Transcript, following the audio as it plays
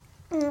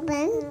You're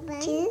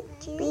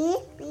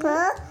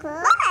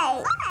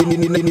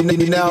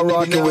now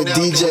rocking with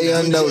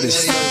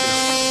DJ-Unnoticed.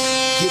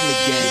 Give me the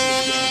game.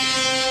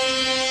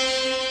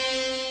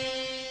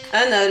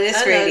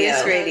 Unnoticed Radio.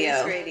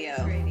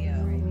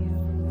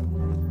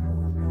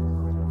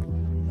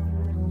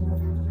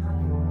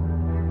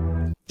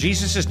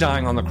 Jesus is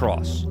dying on the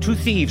cross. Two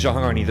thieves are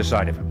hung on either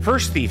side of him.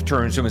 First thief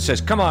turns to him and says,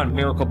 "Come on,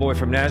 miracle boy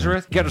from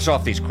Nazareth, get us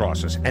off these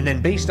crosses. And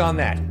then based on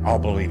that, I'll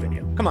believe in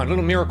you. Come on,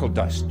 little miracle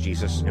dust,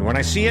 Jesus. And when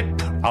I see it,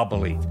 I'll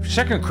believe."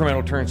 Second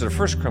criminal turns to the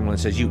first criminal and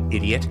says, "You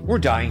idiot, we're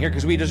dying here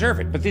because we deserve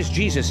it. But this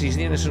Jesus, he's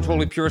the innocent,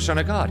 holy, pure Son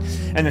of God."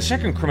 And the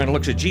second criminal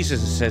looks at Jesus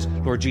and says,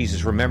 "Lord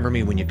Jesus, remember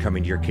me when you come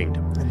into your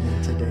kingdom."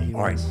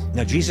 All right.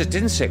 Now, Jesus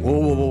didn't say,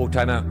 whoa,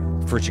 time out.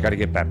 First, you got to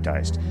get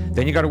baptized.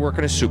 Then you got to work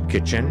in a soup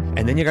kitchen.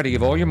 And then you got to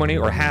give all your money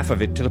or half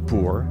of it to the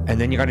poor. And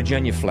then you got to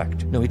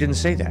genuflect. No, he didn't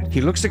say that. He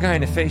looks the guy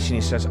in the face and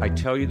he says, "I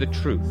tell you the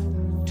truth.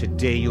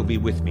 Today you'll be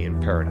with me in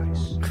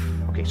paradise."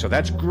 Okay, so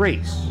that's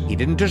grace. He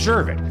didn't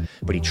deserve it,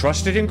 but he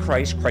trusted in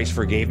Christ. Christ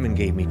forgave him and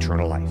gave him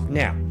eternal life.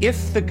 Now,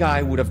 if the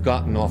guy would have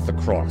gotten off the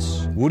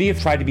cross, would he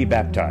have tried to be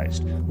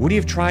baptized? Would he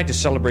have tried to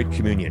celebrate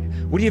communion?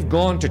 Would he have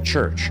gone to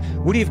church?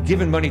 Would he have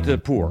given money to the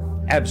poor?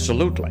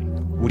 Absolutely.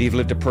 Would he have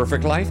lived a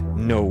perfect life?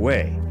 No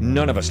way.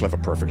 None of us live a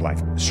perfect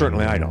life.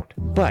 Certainly I don't.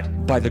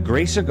 But by the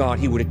grace of God,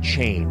 he would have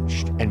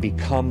changed and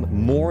become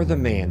more the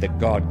man that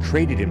God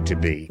created him to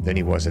be than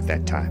he was at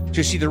that time. So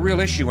you see, the real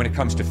issue when it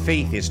comes to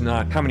faith is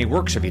not how many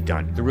works have you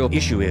done. The real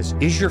issue is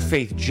your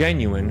faith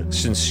genuine,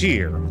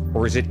 sincere,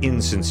 or is it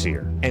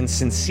insincere? And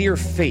sincere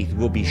faith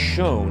will be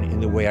shown in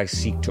the way I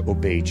seek to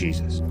obey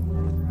Jesus.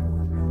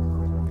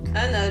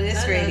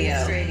 Unnoticed Radio.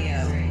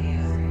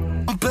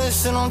 I'm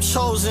blessed and I'm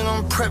chosen,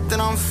 I'm prepped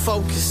and I'm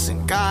focused,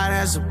 and God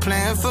has a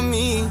plan for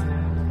me.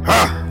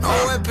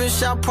 No weapon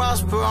shall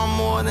prosper, I'm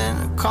more than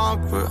a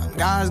conqueror.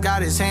 God's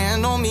got his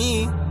hand on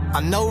me.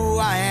 I know who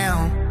I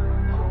am.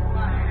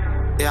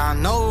 Yeah, I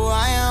know who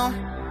I am.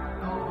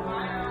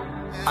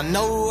 I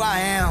know who I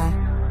am.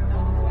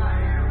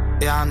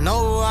 Yeah, I know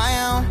who I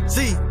am.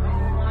 See,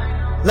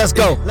 Let's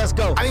go.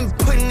 I been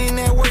putting in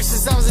that work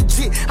since I was a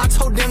jit. I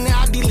told them that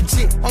I'd be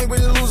legit. Only way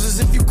to lose is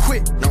if you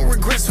quit. No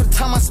regrets for the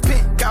time I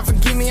spent. God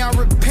forgive me, I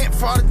repent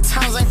for all the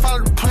times I ain't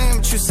followed the plan.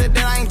 But you said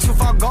that I ain't too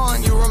far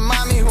gone. You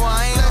remind me who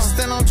I am. Blessed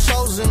and I'm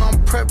chosen, I'm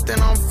prepped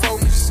and I'm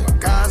focused. And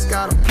God's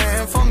got a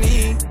plan for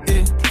me.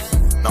 Yeah.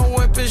 No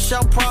weapon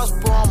shall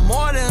prosper, I'm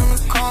more than a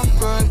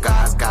conqueror. And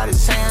God's got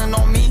his hand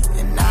on me,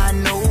 and I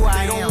know who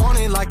I am. They don't want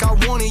it like I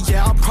want it,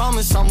 yeah, I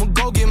promise I'ma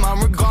go get mine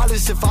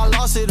regardless. If I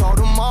lost it all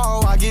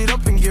tomorrow, I get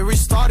up and get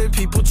restarted.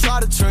 People try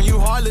to turn you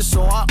heartless,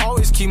 so I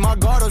always keep my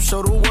guard up.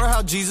 Show the world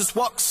how Jesus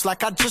walks,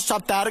 like I just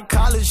dropped out of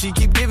college. He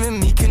keep giving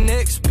me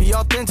connects, be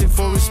authentic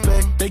for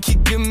respect. They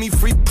keep giving me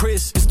free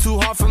press, it's too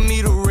hard for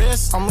me to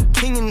rest. I'm a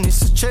king and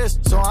this is chess,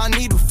 so I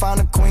need to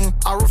find a queen.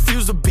 I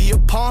refuse to be a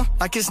pawn,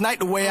 like it's night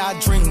the way I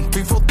dream.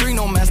 343,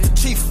 no Master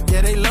Chief.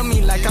 Yeah, they love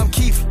me like I'm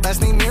Keith.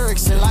 Last name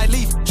Erickson, like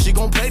Leaf. She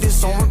gon' play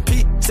this on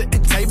repeat. Set the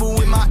table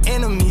with my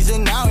enemies,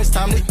 and now it's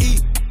time to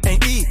eat.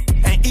 And eat,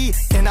 and eat,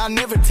 and I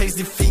never taste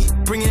defeat.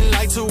 Bringing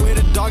light to where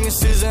the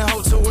darkness is and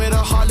hope to where the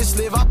heartless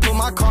live. I put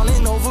my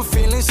calling over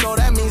feeling, so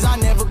that means I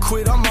never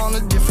quit. I'm on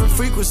a different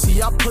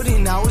frequency. I put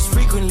in hours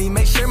frequently.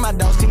 Make sure my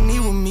dogs can eat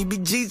with me, be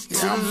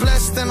Jesus. Yeah, I'm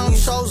blessed and I'm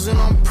chosen,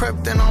 I'm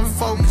prepped and I'm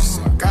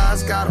focused.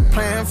 God's got a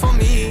plan for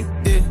me,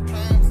 yeah.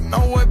 No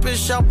weapon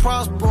shall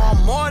prosper,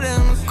 I'm more than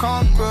a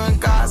conqueror.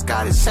 And God's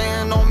got his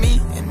hand on me,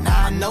 and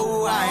I know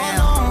who I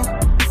am.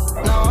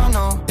 No, I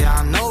know, yeah,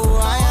 I know who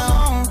I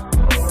am.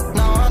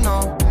 No, I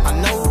know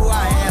who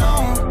I am.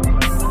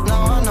 No,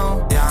 I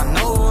know, yeah, I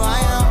know who I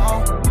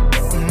am.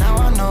 Now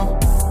I know,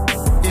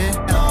 yeah,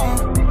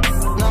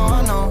 no,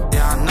 I know,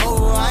 yeah, I know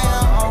who I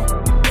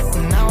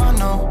am. Now I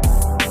know,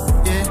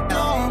 yeah,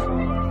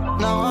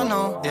 no, I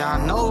know, yeah, I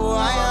know who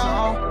I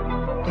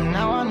am.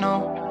 Now I know,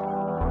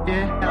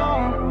 yeah,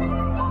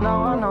 no,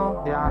 I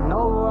know, yeah, I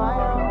know who I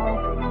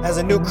am. As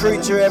a new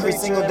creature every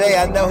single day,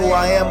 I know who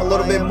I am a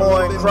little bit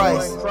more in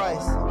Christ.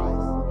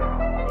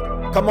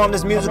 Come on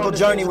this musical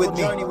journey with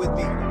me.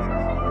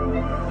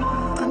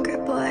 Bunker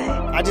boy.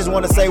 I just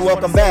want to say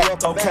welcome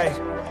back. Okay.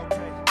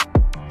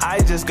 I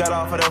just got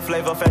off of the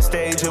Flavor Fest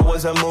stage, it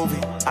was a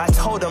movie. I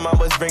told them I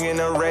was bringing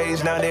the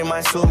rage, now they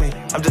might sue me.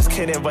 I'm just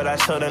kidding, but I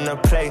showed them the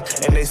play,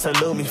 and they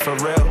salute me for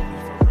real.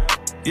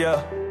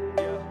 Yeah.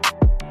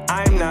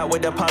 I'm not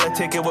with the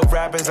politicking with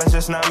rappers, that's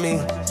just not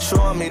me.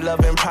 Showing me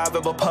love in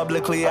private, but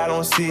publicly I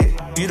don't see it.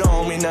 You don't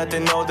owe me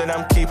nothing, know that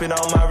I'm keeping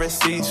all my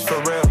receipts, for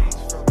real.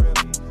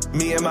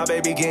 Me and my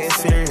baby getting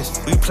serious.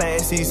 We playing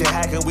season,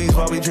 hacking weeds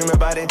while we dream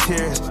about in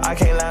tears. I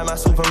can't lie, my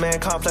Superman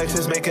complex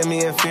is making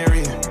me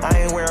inferior. I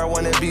ain't where I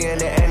wanna be in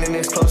the end, and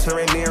it's closer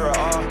and nearer.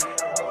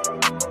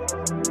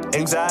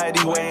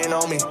 Anxiety weighing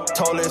on me.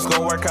 Told her it's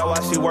gonna work out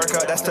while she work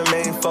out, that's the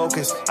main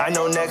focus. I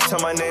know next to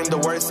my name the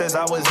word says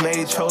I was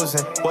made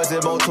chosen. Was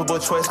it multiple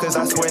choice? Cause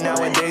I swear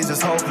nowadays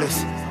it's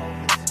hopeless.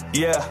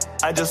 Yeah,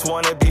 I just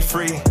wanna be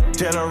free.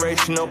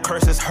 Generational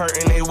curses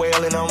hurting, they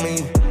wailing on me.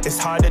 It's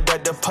hard to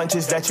duck the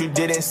punches that you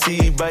didn't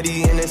see.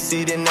 Buddy in the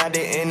seat and not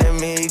the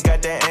enemy.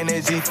 Got the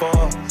energy for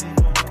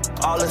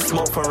all the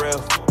smoke for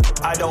real.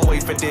 I don't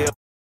wait for deals.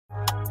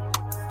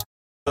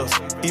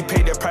 He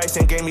paid the price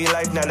and gave me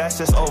life, now that's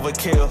just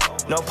overkill.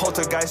 No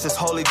poltergeist, just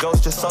Holy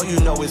Ghost, just so you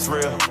know it's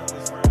real.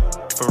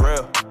 For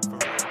real.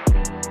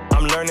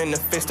 I'm learning to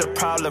fix the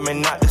problem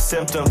and not the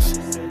symptoms.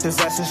 Cause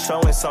that's just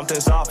showing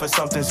something's off or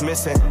something's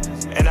missing.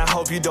 And I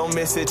hope you don't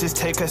miss it, just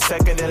take a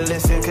second and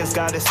listen. Cause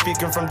God is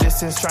speaking from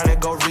distance, trying to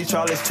go reach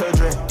all his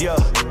children. Yeah,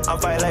 I'm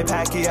fighting like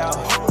Pacquiao,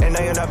 and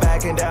I am not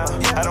backing down.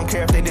 I don't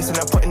care if they dissing,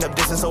 I'm putting up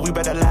distance, so we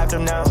better laugh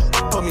them now.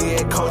 Put me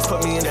in coach,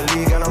 put me in the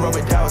league, I don't rub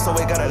it down, so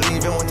they gotta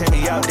leave and won't take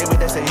me out. They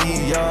would just say,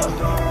 yeah.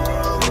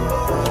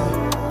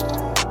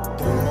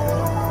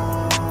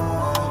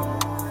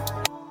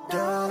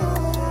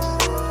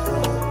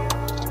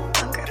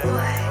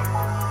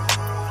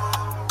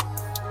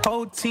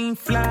 14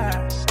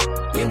 fly,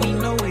 yeah we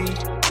know it.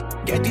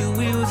 Got the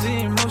wheels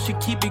in motion,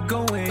 keep it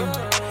going.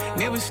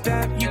 Never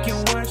stop, you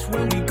can watch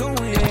where we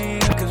going.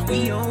 Cause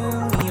we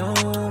on.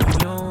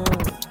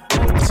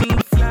 14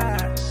 fly,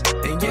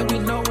 and yeah we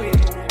know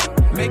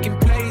it. Making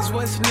plays,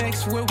 what's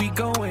next, where we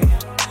going?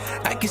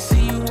 I can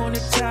see you on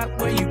the top,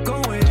 where you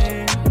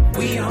going?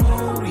 We on.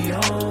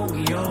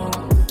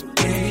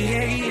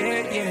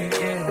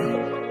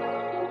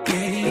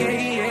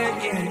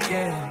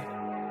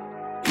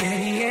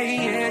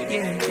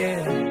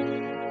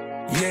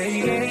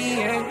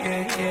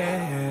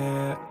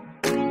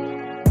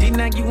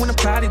 You want a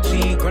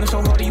prodigy, growing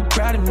so hard, are you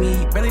proud of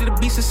me? Belly the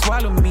beast to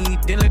swallow me,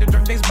 then let the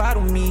drunk days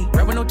bottle me.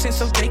 Right with no tent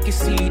so they can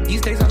see. These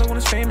days all I want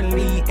is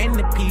family and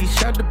the peace.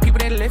 Shout out to people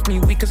that left me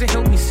weak cause it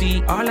helped me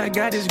see. All I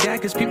got is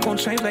God cause people don't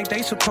change like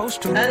they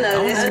supposed to. I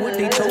don't know what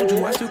they told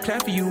you, I still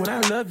clap for you and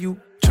I love you.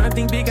 Trying to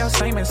think big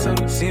outside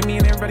myself. See me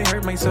and everybody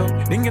hurt myself.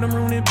 Didn't get them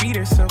room to be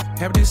themselves.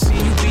 Happy to see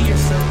you be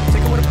yourself.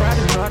 Take away the pride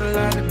and all the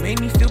lies that made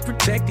me feel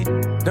protected.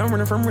 Done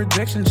running from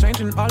rejection,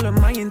 changing all of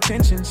my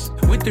intentions.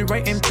 With the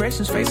right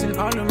impressions, facing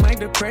all of my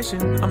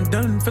depression. I'm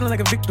done feeling like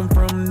a victim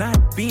from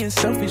not being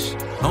selfish.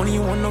 Only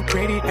you want no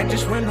credit, I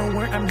just wanna know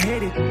where I'm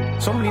headed.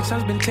 So many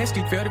times been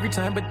tested, failed every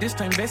time, but this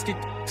time vested.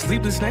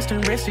 Sleepless nights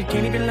and rested,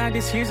 can't even lie,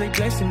 this here's a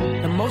blessing.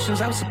 Emotions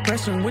I was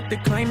suppressing with the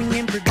climbing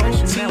and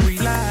progression. Now we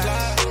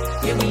fly.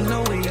 Yeah, we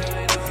know it.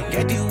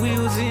 Got the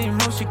wheels in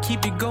motion,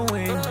 keep it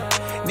going.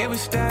 Never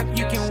stop,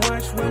 you can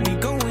watch where we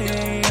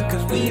going.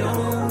 Cause we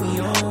on.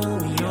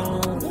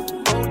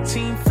 Whole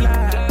team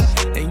fly,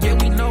 and yeah,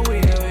 we know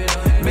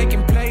it.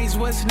 Making plays,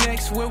 what's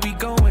next, where we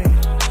going?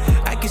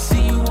 I can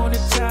see you on the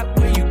top,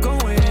 where you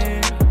going?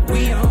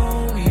 We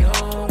on.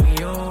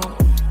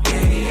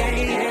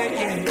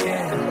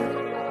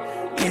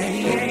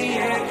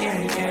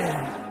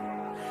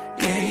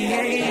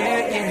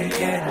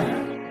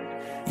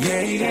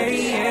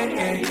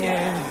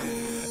 Yeah.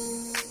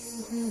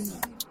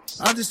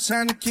 I'm just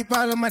trying to keep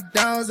all of my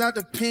dogs out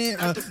the pen.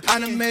 I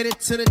done made it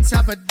to the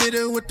top, I did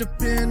it with the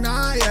pen.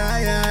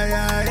 Yeah.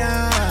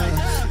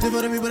 Live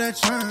for the people that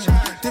try,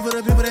 live for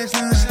the people that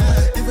shine,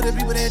 live for the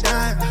people that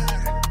die.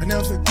 I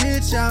never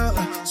forget y'all,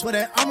 swear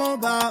that I'm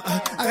about.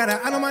 I got an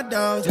eye on my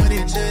dogs, but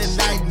it didn't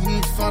like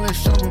me falling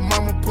short. But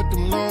mama put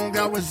them long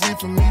hours in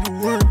for me to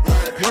work.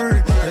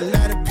 A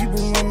lot of people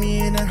want me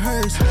in a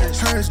hearse.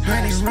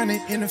 Granny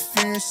running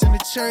interference in the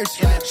church.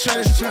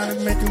 Church trying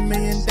to make $1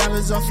 million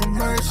off of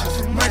merch.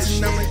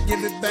 And I'ma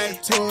give it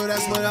back to her,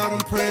 that's what all them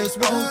prayers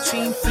want. Whole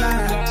team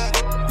fly,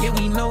 yeah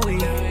we know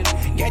it.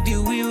 Got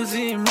the wheels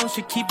in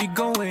motion, keep it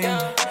going.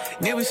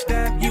 Never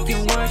stop, you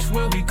can watch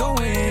where we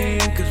going.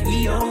 Cause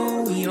we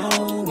on.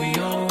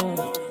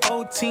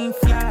 Whole team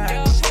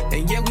fly,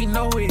 and yeah we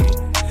know it.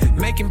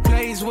 Making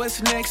plays,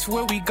 what's next,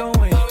 where we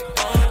going?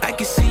 I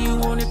can see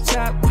you on the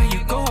top, where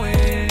you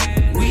going?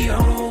 We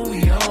on.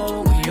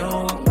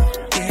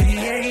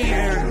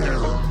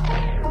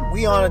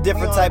 We on a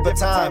different type of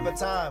time.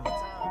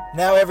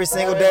 Now every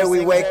single day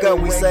we wake up,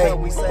 we say,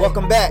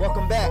 welcome back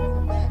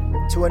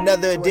to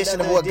another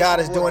edition of what God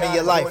is doing in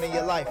your life.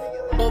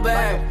 Hold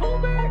back.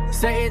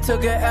 Say it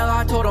took a L,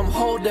 I told him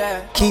hold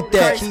that. Keep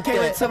that. Christ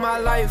came into my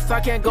life, I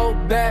can't go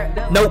back.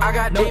 Nope. I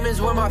got demons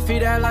where my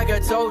feet at like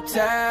a toe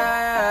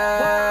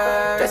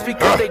tag. That's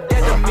because they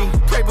dead to me.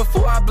 Pray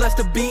before I bless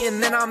the beat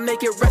and then I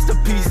make it rest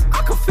in peace.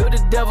 I can feel the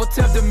devil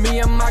tempting me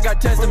and my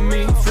God testing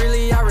me.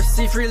 Freely I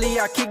receive, freely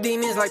I kick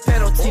demons like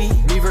penalty.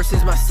 Me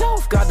versus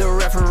myself, got the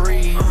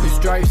referee. His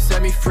stripes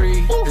set me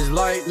free, his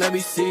light let me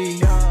see.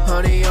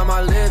 Honey on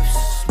my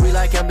lips, we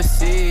like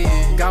embassy.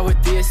 God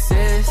with the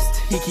assist,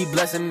 he keep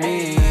blessing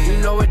me. You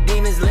know where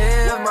demons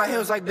live, my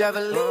hills like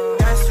Beverly.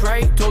 That's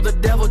right, told the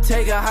devil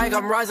take a hike,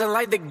 I'm rising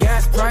like the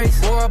gas price.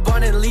 More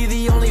abundantly,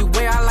 the only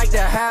way I like to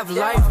have have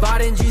life.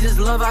 Bought in Jesus'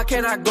 love, I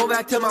cannot go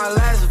back to my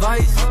last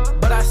vice.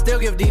 But I still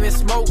give demons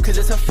smoke, cause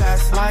it's a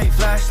fast life.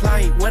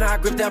 Flashlight, when I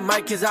grip that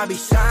mic, cause I be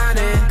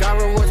shining.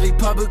 God rewards me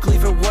publicly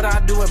for what I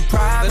do in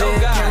private.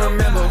 Can't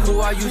remember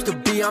who I used to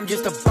be, I'm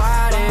just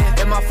abiding.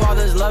 And my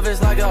father's love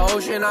is like an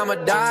ocean, I'm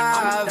a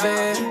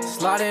diving.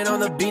 Sliding on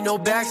the beat, no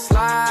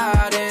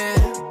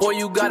backsliding. Boy,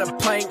 you got a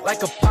plank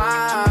like a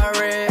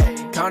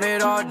pirate. Count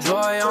it all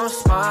joy, I'm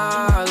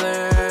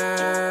smiling.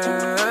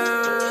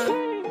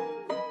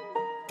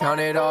 Count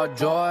it all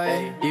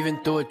joy.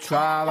 Even through a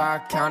trial,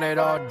 I count it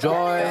all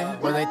joy.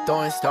 When they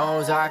throwing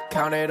stones, I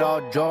count it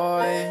all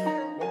joy.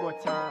 One more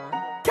time.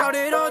 Count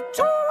it all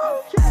joy.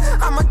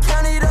 I'ma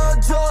count it all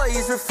joy,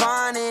 it's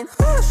refining.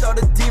 Show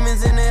the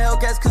demons in the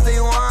Hellcats cause they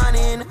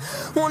whining.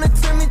 Wanna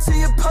turn me to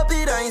your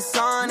puppet, I ain't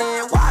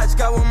signing. Watch,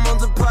 God will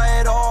multiply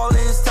it all in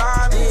His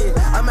time.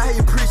 Yeah. I'm out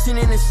here preaching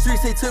in the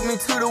streets, they took me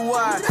to the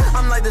wire.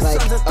 I'm like the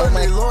sons of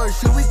thunder, Lord,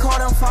 should we call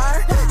them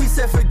fire? He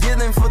said forgive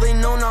them for they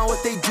know not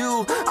what they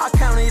do. I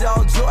count it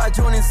all joy, I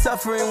join in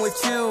suffering with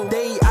you.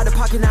 They out of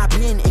pocket, I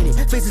been in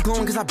it. Faces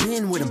glowing cause I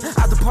been with them.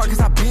 Out the park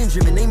cause I been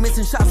driven. They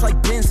missing shots like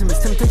Ben Simmons.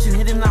 Temptation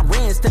hit him, I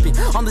ran stepping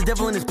on the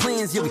devil and his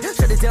plans. Yeah, we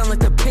shut it down like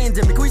the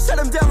pandemic. We shut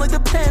him down like the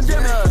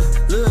pandemic. Yeah.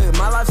 Look,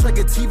 my life's like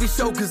a TV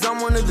show cause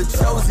I'm one of the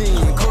chosen.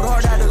 Cold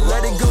heart, I had to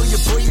let it go. Your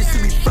boy used to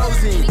be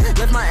frozen.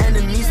 Left my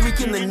enemies weak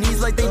in the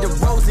knees like they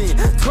DeRozan.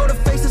 Told her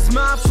face a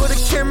smile for the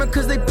camera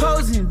cause they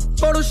posing.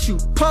 Photo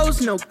shoot,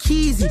 pose, no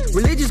keysy.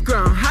 Religious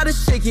ground, how to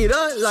shake it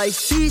up like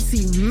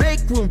CC. Make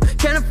room,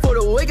 can't afford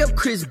to wake up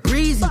Chris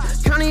Breezy.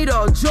 Count it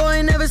all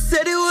joy, never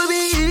said it would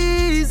be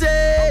easy.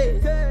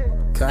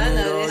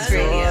 Unnoticed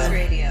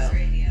Radio.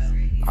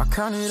 I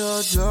count it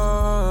all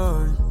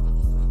joy.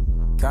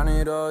 Count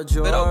it all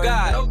joy. But oh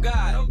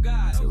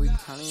God. So we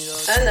count it all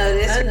joy.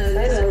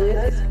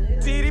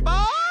 Unnoticed. City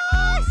boy.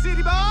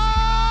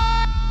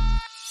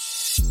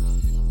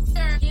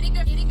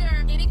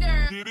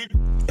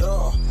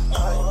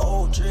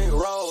 OG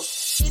Rose.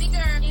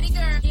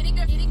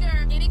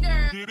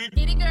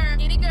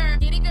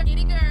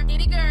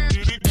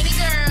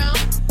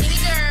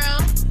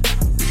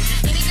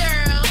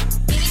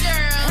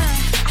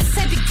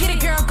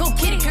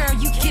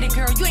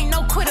 You ain't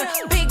no quitter.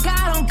 Big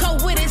God don't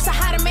go with it. So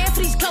how the man for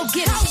these go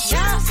getters.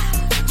 Yeah.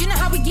 You know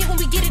how we get when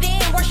we get it in.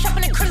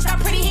 Workshopping the critters got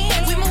pretty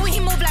hands. We move when he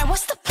move like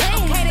what's the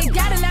plan? Okay, they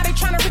got it now. They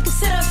tryna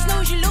reconsider.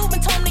 Snooze you lose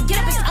and told them to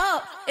get up. It's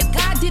up. If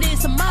God did it,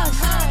 it's a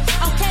must.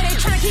 Okay, they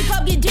tryna keep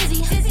up, get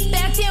dizzy.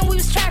 Back then we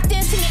was trapped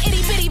in singing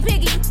itty bitty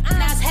piggy.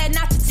 Now it's head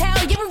not to tell.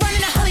 Yeah, we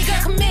running a holy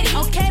girl committee.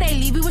 Okay, they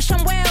leave you with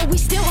somewhere. We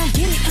still gon'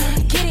 get it.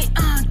 Get it.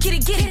 Get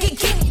it. Get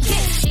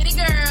it,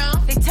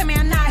 girl. They tell me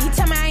I'm not. He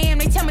tell me I am.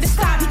 They tell me to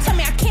stop. He tell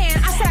me I can't.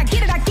 I said I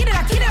get it.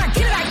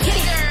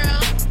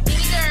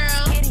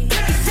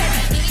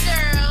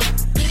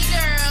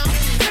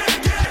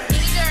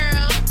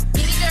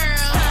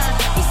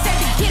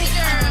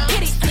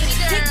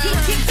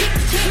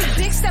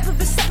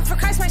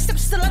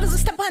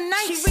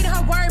 She reading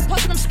her word,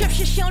 posting them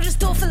scriptures, she don't just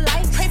do it for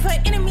life. Pray for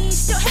her enemies,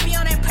 still heavy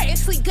on that prayer,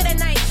 sleep good at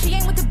night. She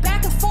ain't with the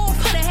back and forth,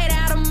 put her head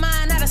out of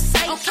mind, out of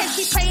sight. Okay,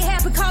 she pray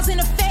happy, cause in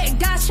effect,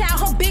 God's child,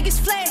 her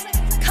biggest flag.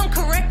 Come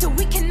correct her,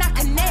 we cannot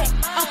connect.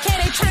 Okay,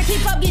 they tryna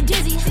keep up, get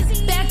dizzy.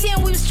 Back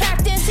then we was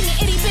trapped in, singing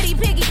itty bitty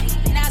piggy.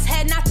 Now it's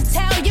head not to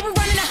tell, yeah, we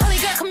running a holy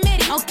girl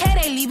committee. Okay,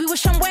 they leave you with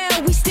somewhere,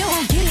 we still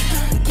gon' get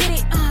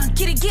it.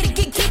 Get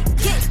it,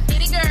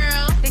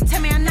 girl. They tell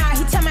me I'm not,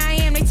 he tell me I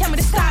am, they tell me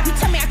to stop, he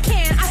tell me I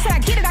can't. I said I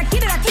get it.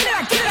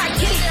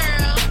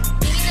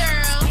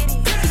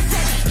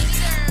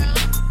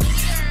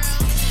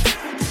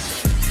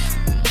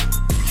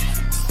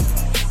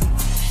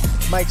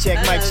 Mic check,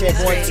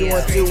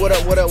 1-2-1-2.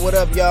 What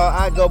up, y'all?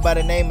 I go by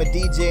the name of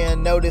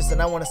DJ-Unnoticed,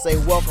 and I want to say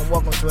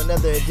welcome to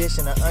another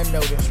edition of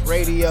Unnoticed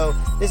Radio.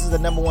 This is the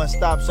 #1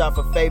 stop shop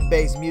for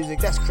faith-based music.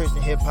 That's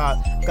Christian hip-hop,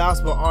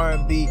 gospel,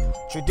 R&B,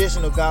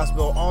 traditional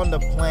gospel on the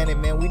planet,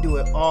 man. We do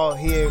it all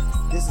here.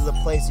 This is a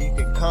place where you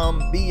can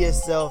come, be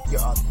yourself,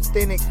 your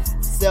authentic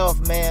self,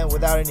 man,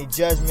 without any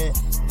judgment.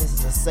 This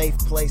is a safe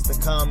place to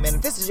come, man.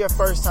 If this is your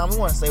first time, we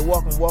want to say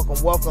welcome.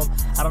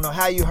 I don't know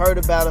how you heard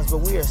about us, but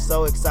we are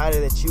so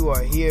excited that you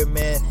are here,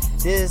 man.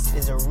 This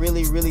is a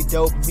really, really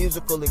dope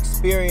musical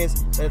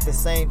experience, but at the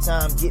same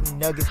time, getting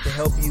nuggets to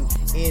help you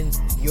in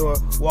your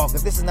walk.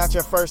 If this is not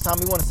your first time,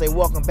 we want to say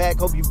welcome back.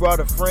 Hope you brought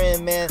a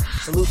friend, man.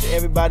 Salute to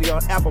everybody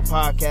on Apple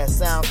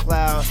Podcasts,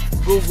 SoundCloud,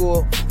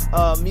 Google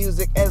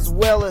Music, as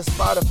well as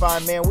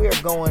Spotify, man. We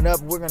are going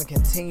up. We're going to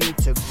continue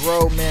to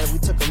grow, man. We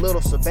took a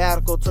little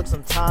sabbatical, took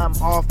some time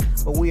off,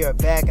 but we are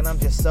back, and I'm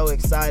just so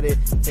excited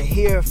to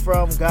hear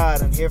from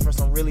God and hear from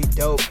some really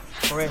dope,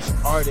 fresh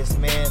artists,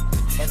 man.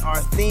 And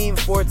our theme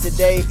for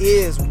today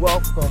is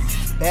welcome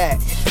back.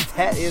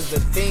 That is the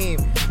theme.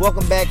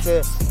 Welcome back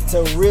to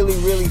really,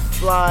 really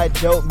fly,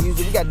 dope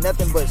music. We got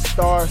nothing but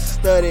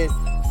star-studded,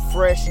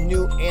 fresh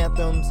new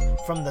anthems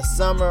from the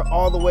summer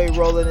all the way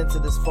rolling into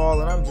this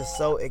fall, and I'm just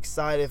so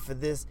excited for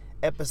this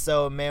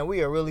episode, man.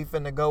 We are really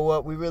finna go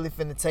up. We really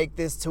finna take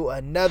this to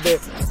another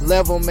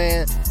level,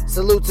 man.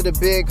 Salute to the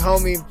big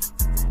homie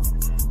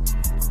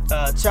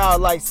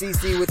Childlike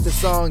CC with the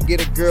song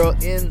Get a Girl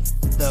in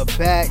the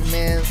Back,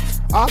 man.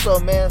 Also,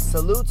 man,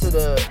 salute to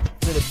the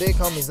big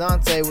homie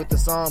Zante with the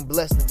song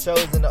Blessed and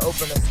Chosen to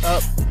open us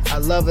up. I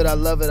love it, I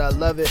love it, I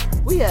love it.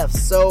 We have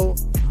so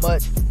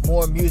much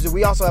more music.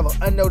 We also have an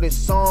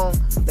unnoticed song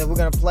that we're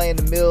going to play in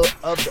the middle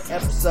of the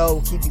episode.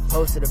 We'll keep you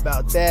posted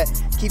about that.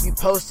 Keep you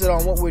posted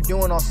on what we're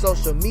doing on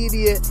social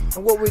media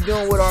and what we're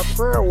doing with our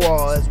prayer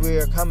wall as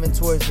we're coming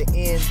towards the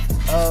end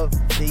of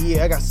the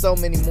year. I got so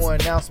many more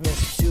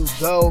announcements to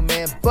go,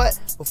 man. But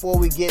before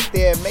we get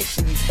there, make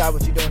sure you stop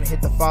what you're doing and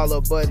hit the follow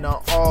button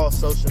on all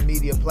social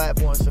media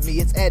platforms. For me,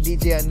 it's at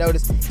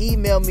DJ-Unnoticed.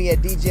 Email me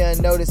at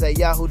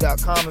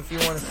DJ-Unnoticed@yahoo.com if you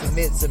want to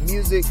submit some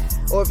music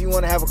or if you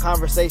want to have a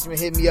conversation,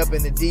 hit me up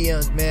in the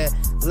DMs, man.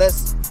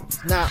 Let's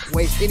not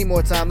waste any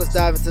more time. Let's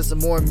dive into some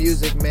more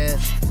music, man.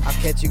 I'll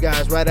catch you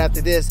guys right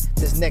after this.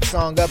 This next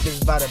song up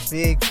is by the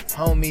big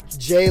homie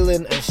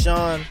Jalen and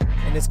Sean,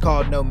 and it's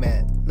called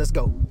Nomad. Let's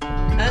go.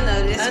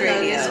 Unnoticed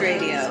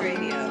Radio.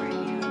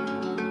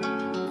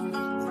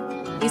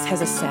 Praise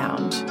has a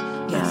sound.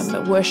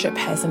 But worship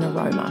has an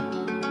aroma.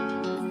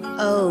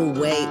 Oh,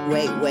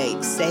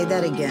 wait. Say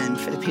that again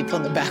for the people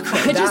in the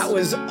background. That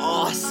was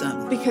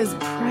awesome. Because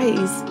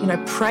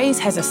praise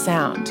has a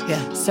sound.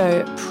 Yeah.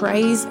 So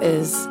praise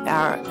is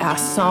our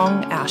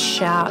song, our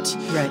shout,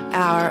 right.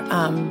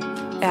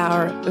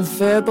 our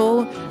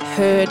verbal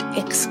heard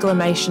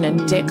exclamation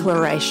and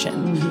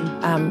declaration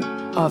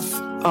of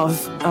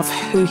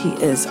who he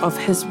is, of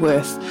his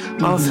worth,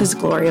 of his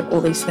glory, of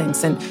all these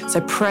things. And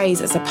so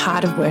praise is a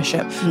part of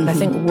worship. And I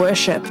think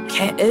worship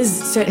is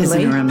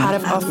certainly part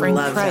of offering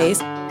praise,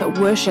 but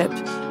worship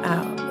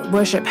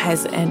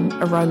has an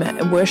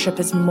aroma. Worship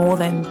is more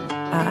than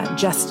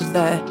just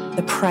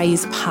the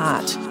praise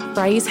part.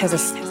 Praise has a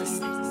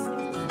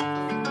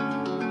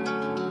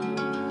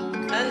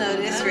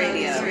Unnoticed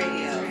Radio.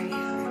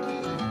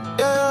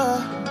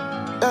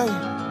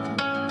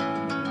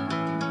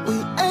 We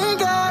ain't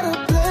got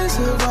a place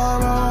of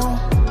our own.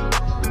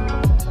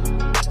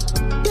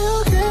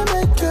 You can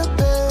make your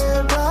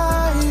bed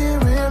right here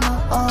in my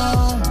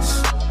arms.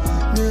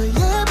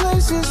 Million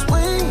places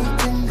we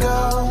can go.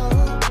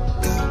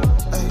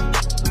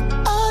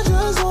 I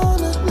just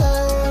wanna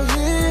lay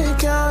here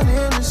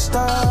counting the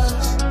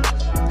stars.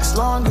 As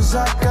long as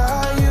I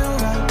got you,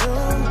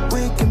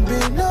 we can be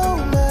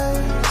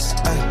nomads.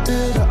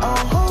 Build our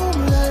own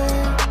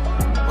homeland,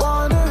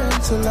 wander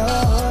into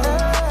love.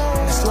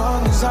 As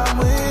long as I'm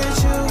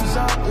with you,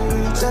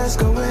 let's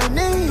go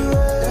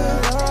anywhere.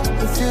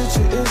 The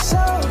future is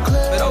so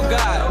clear,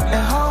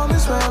 and home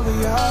is where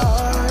we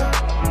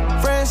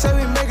are. Friends say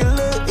we make it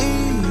look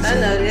easy,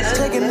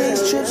 taking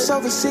these trips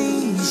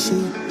overseas. She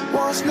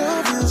wants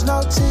new views,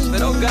 no TV,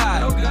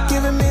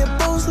 giving me a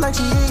boost like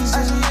she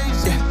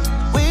easy.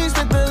 We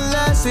spent the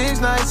last 6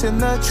 nights in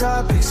the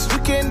tropics. You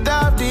can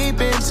dive deep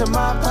into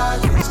my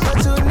pockets,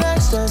 but till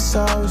next, that's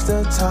always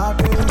the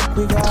topic.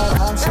 We got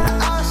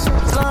options.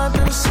 Flying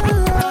through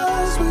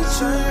sunrise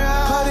with you,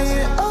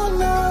 partying all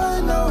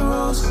night, no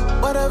rules.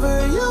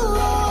 Whatever you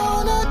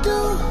wanna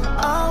do,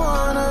 I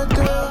wanna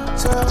do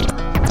too.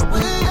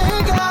 We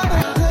ain't got a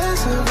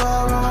place of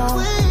our own.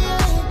 We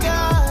ain't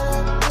got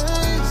a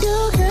place. You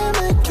can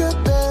make your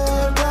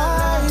bed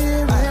right here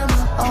in my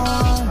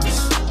arms.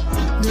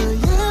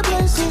 Million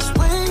places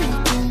we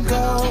can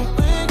go.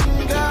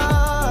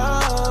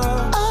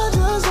 I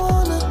just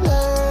wanna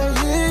lay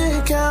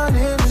here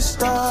counting the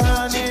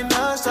stars.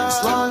 As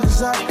long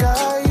as I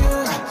got you,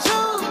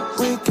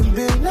 we can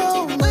be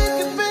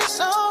nomads.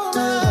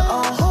 Build our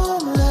own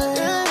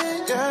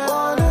homeland,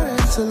 wander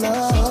into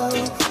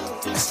love.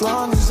 As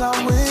long as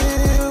I'm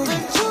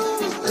with you,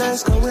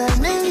 let's go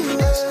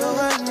anywhere.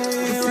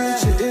 The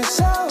future is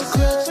so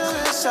clear,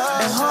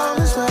 and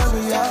home is where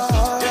we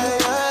are.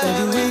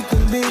 Baby, we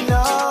can be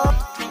nomads.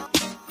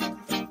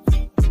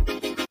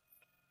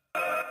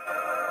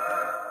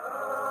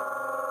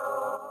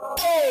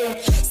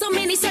 So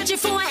many searching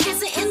for an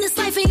answer in this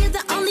life, and you're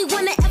the only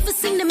one that ever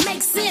seemed to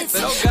make sense.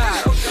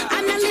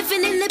 I'm not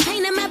living in the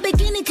pain of my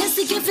beginning, cause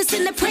the gift is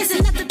in the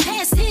present, not the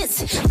past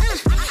tense.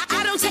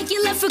 I don't take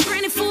your love for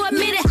granted for a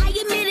minute. I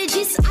admit it,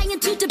 Jesus, I am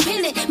too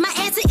dependent. My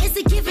answer is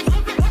a given.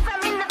 Even if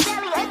I'm in the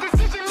valley, a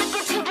decision, look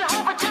into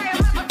Jehovah, turn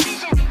my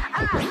provision.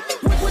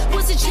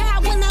 Was a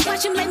child when I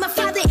watched him lay my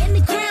father in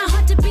the ground.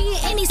 Hard to be in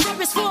any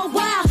service for a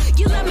while.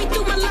 You love me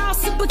through my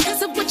loss, and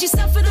because of what you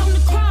suffered on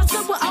the cross,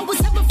 I will always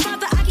have a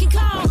father I can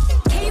call.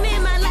 Came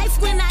in my life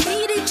when I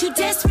needed you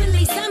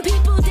desperately. Some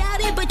people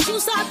doubted, but you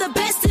saw the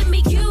best in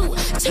me. You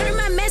turned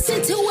my mess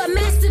into a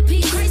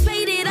masterpiece. Grace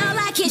paid it all,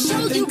 I can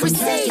show you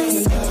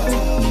receipts.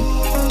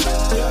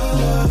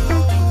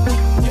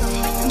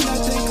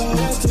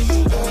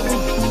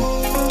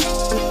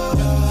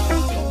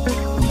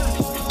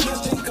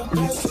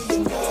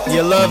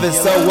 Your love is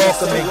so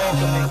welcoming.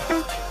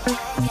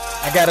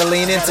 I gotta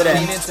lean into that.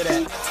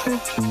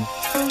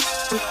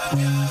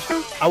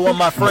 I want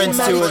my friends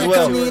to as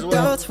well.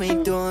 We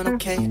ain't doing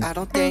okay. I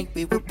don't think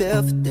we were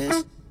built for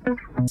this.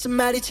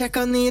 Somebody check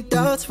on the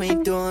adults, we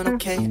ain't doing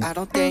okay. I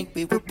don't think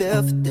we were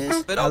built for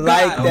this. I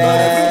like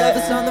that.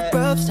 Lovers on the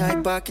rough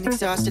side, barking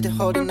exhausted and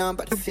holding on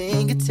by the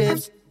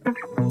fingertips.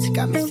 It's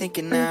got me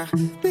thinking now.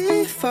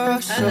 We fall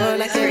short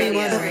like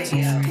everyone else.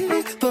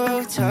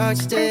 People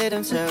touched it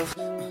themselves.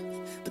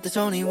 But there's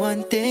only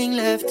one thing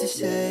left to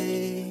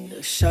say.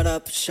 Shut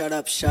up, shut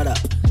up, shut up.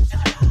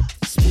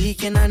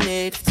 Speaking our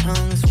native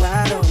tongues,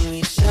 why don't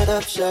we shut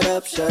up, shut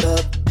up, shut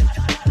up?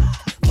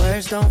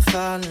 Words don't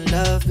fall in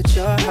love, but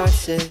your heart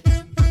said.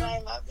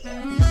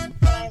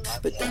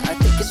 But I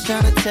think it's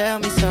trying to tell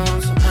me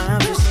something, so I'm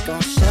just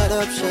gonna shut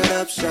up, shut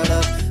up, shut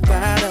up.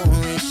 Why don't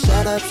we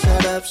shut up,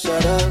 shut up,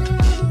 shut up?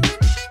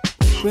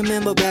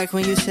 Remember back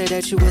when you said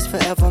that you was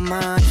forever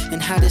mine,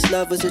 and how this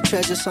love was a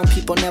treasure some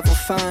people never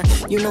find.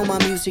 You know my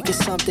music is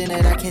something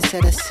that I can't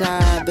set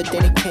aside, but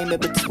then it came in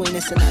between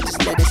us and I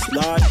just let it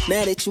slide.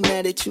 Mad at you,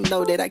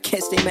 know that I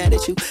can't stay mad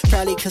at you.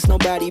 Probably cause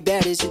nobody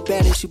bad as you,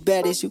 bad as you,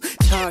 bad as you.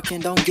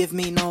 Talking, don't give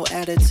me no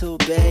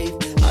attitude, babe.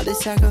 All the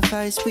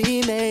sacrifice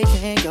we made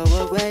can't go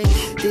away.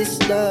 This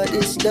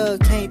love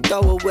can't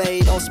throw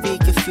away. Don't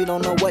speak if you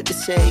don't know what to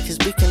say, cause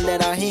we can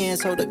let our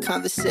hands hold a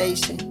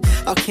conversation.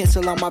 I'll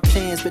cancel all my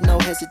plans with no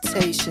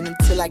hesitation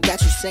until I got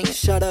you saying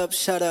shut up,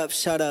 shut up,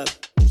 shut up.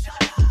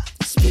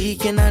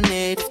 Speaking our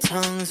native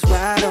tongues,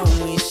 why don't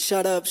we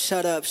shut up,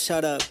 shut up,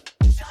 shut up?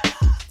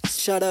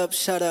 Shut up,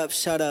 shut up,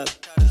 shut up.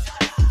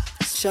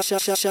 Shut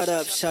up, shut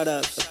up, shut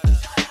up.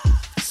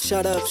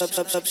 Shut up, shut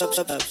up, shut up,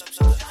 shut up.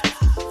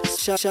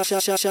 Shut up,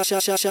 shut up, shut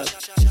up, shut up.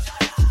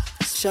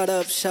 Shut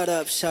up, shut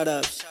up, shut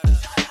up.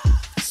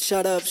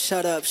 Shut up,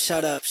 shut up,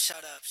 shut up.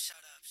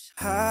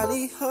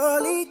 Holly,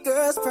 holy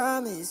girls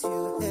promise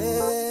you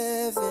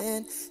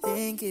heaven,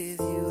 then give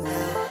you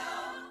hell.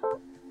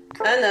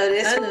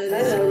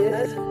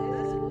 Unnoticed.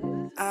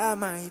 I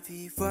might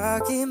be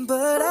rocking,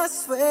 but I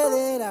swear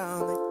that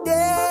I'm a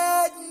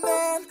dead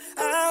man.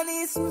 I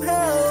need some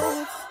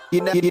help.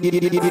 You're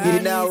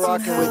now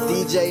rocking with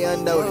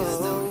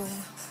DJ-Unnoticed.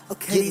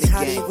 Okay, these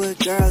Hollywood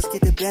girls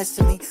get the best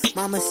of me.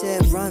 Mama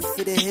said run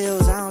for the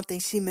hills. I don't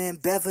think she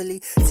meant Beverly.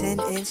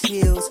 10-inch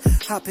heels,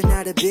 hopping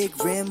out of big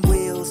rim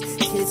wheels.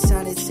 Kids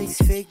signing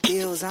 6-figure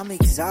deals. I'm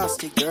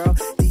exhausted, girl.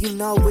 Do you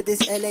know what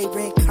this LA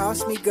rent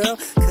cost me, girl?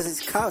 Cause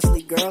it's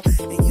costly, girl.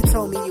 And you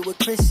told me you were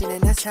Christian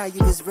and that's how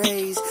you was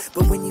raised.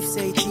 But when you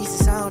say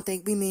Jesus, I don't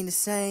think we mean the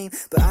same.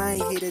 But I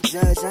ain't here to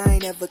judge, I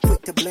ain't ever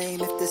quick to blame.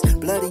 If there's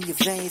blood in your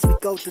veins, we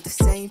go through the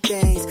same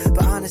things.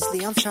 But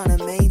honestly, I'm trying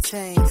to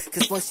maintain.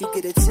 Cause once you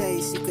get a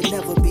taste, you could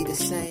never be the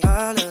same.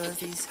 All of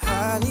these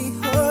holly,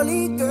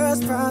 holy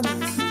girls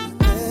promise you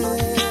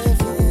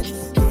heaven,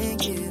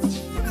 thank you.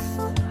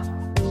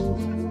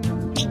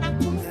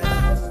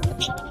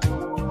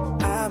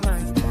 I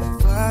might be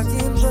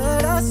fucking,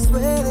 but I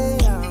swear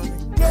that I'm a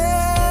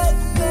dead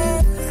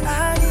man.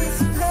 I need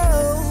some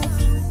help.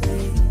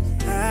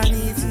 I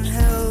need some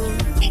help.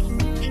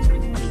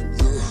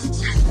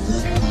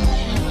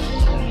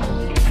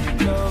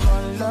 Love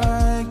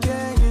unlike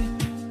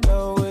it,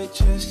 love with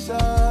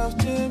yourself.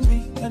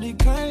 And the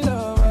kind of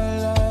love I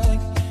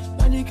like,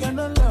 and the kind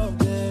of love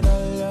that I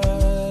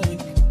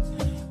like.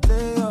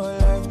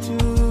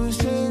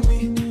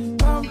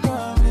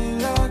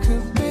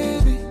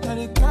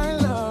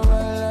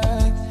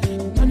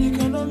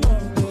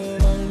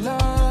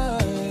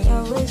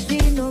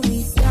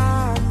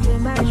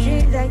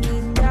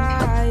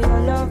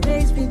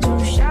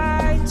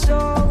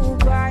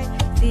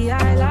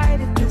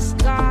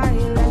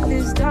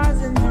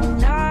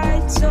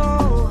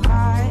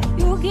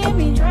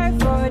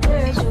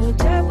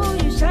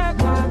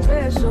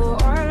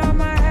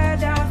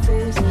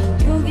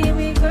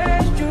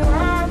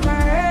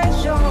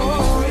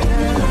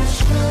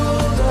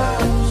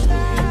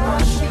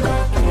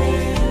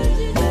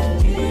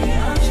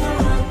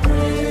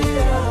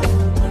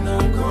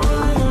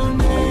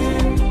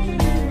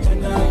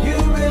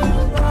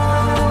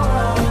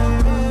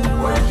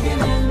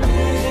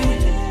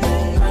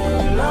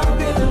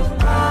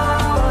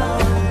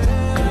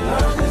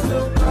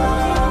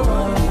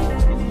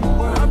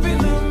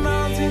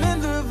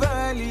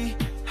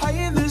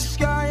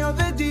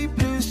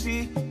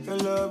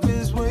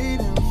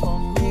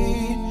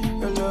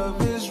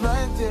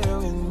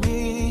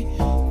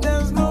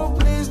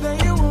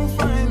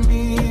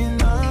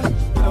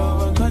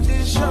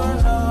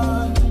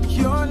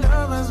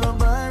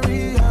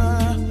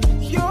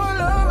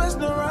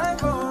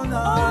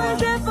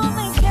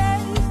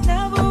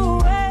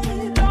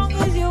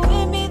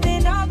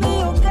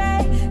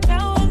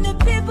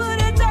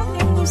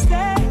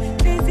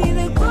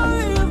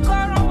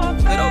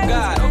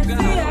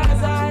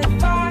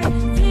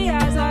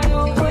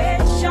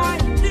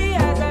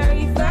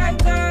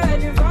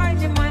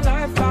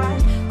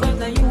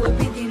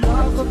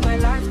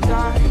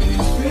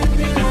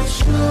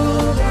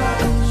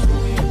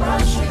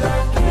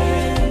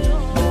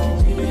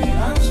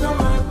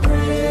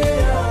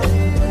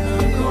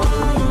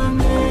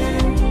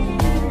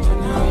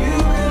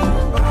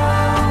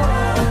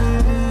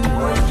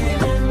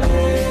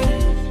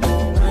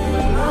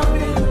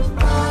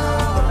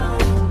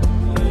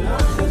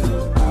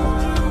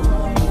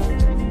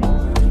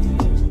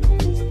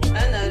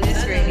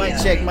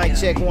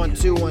 check 1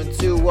 2 1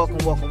 2.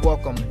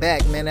 Welcome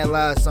back, man. That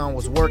last song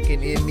was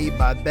 "Working in Me"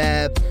 by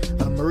Bab,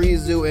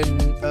 Marizu,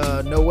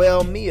 and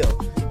Noel Mio.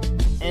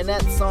 And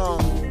that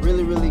song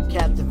really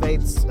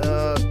captivates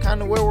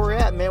kind of where we're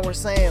at, man. We're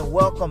saying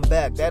welcome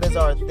back. That is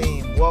our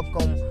theme.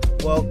 Welcome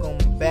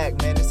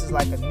back, man. This is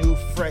like a new,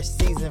 fresh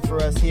season for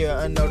us here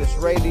at Unnoticed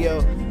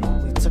Radio.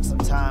 We took some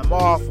time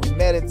off. We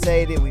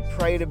meditated. We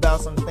prayed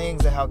about some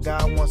things and how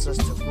God wants us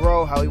to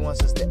grow, how He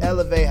wants us to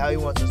elevate, how He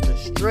wants us to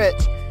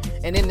stretch.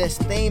 And in this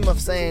theme of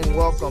saying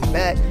welcome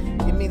back,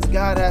 it means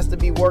God has to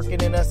be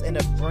working in us in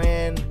a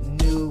brand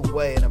new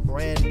way, in a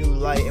brand new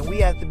light. And we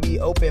have to be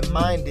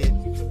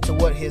open-minded to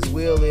what His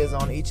will is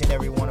on each and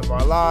every one of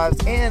our lives.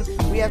 And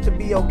we have to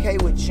be okay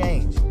with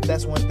change.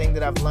 That's one thing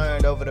that I've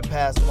learned over the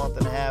past month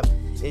and a half,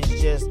 is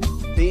just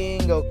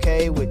being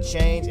okay with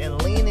change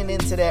and leaning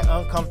into that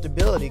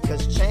uncomfortability,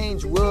 because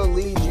change will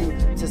lead you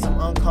to some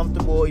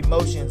uncomfortable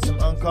emotions, some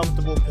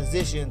uncomfortable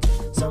positions,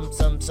 some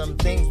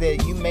things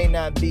that you may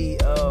not be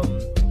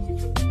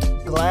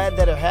glad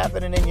that are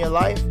happening in your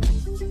life.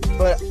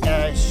 But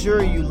I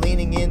assure you,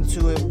 leaning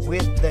into it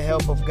with the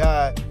help of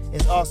God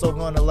is also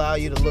going to allow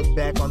you to look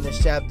back on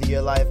this chapter of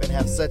your life and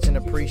have such an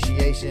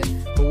appreciation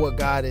for what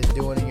God is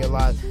doing in your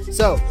life.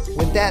 So,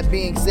 with that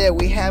being said,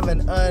 we have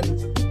an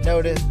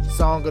unnoticed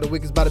song of the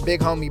week. It's by the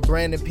big homie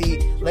Brandon P.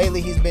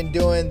 Lately, he's been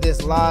doing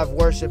this live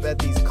worship at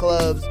these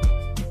clubs,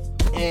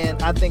 and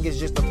I think it's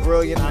just a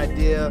brilliant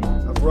idea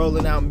of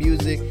rolling out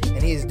music,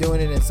 and he is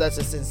doing it in such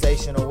a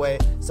sensational way.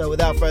 So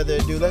without further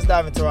ado, let's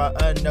dive into our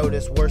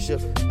unnoticed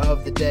worship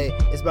of the day.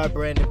 It's by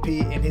Brandon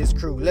P. and his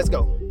crew. Let's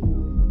go.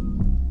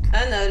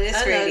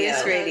 Unnoticed Radio.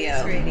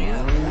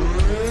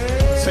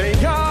 Say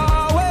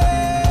Yahweh.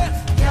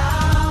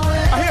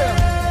 I hear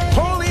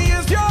holy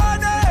is your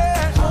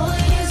name.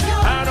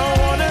 I don't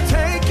want to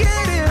take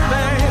it in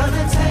vain.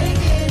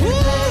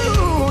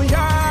 Ooh,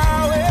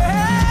 Yahweh.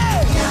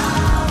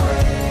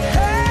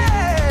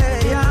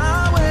 Hey,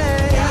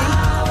 Yahweh.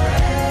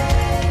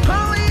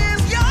 Holy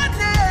is your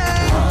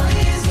name.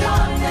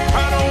 I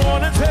don't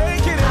want to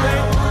take it in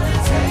vain.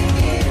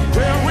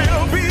 There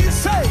will be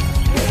safe.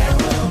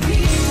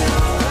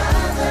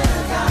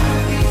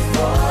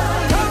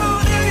 Come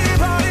on,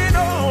 anybody.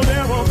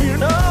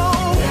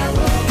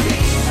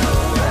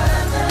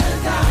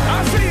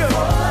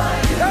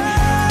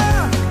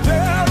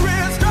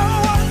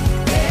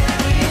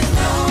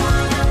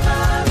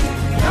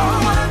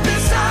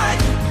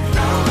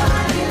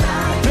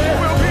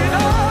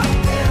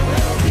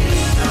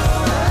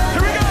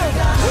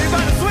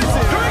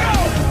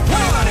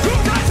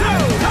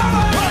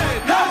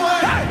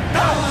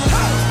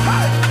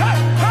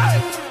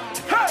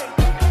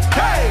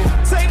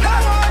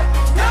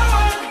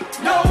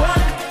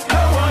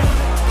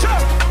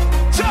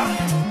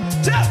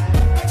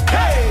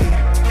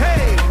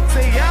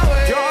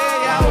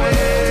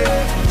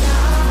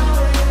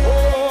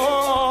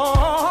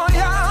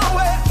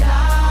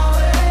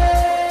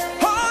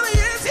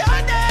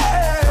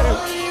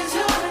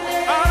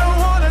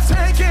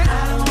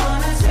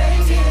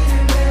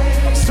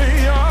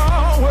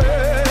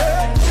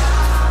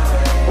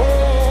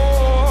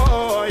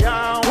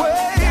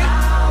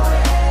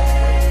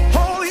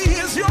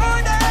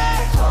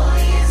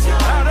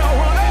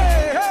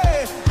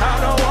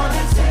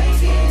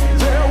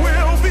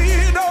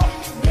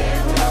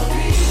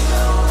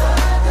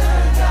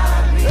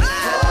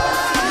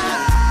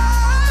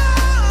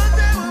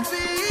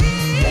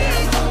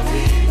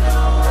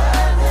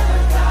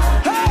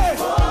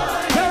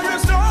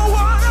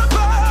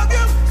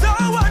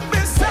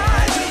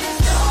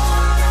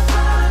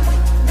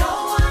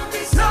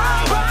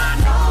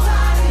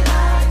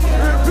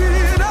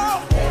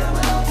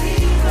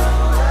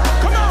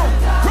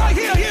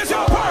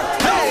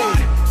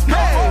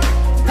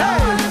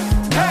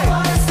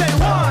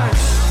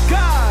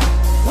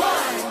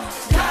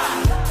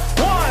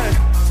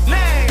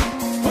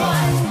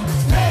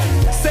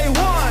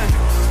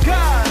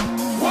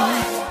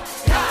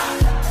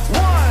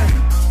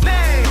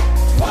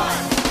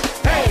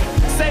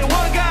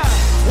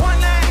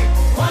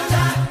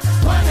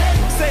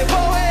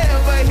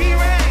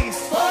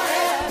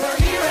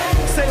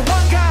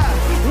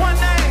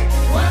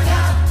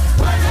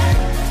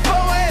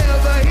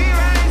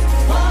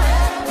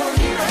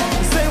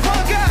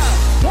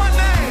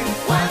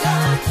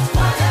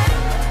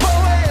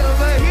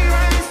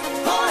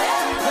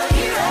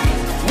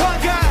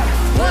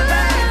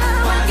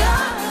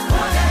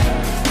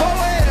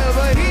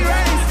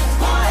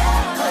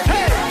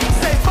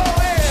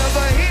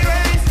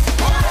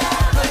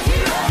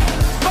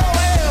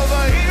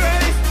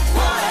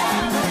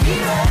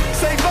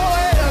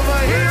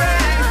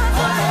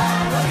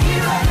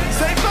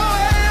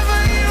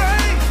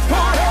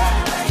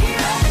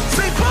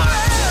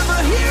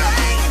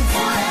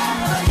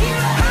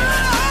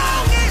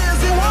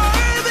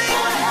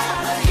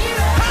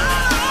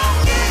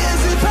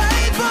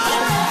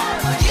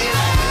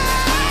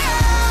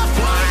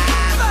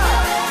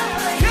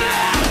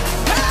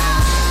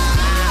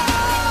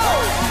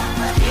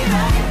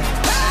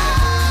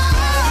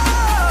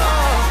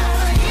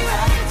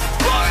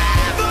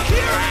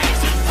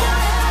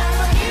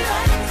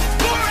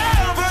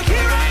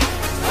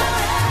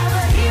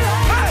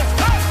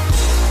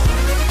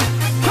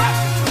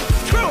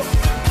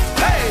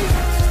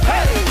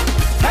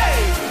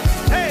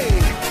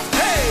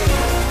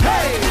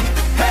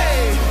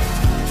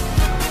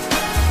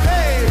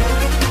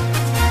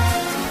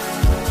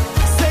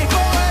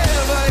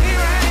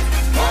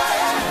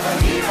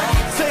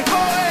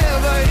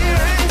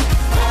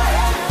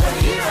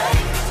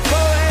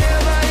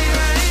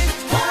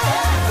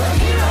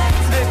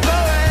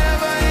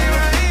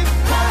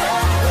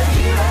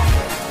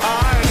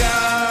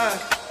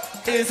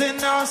 is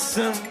an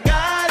awesome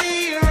God,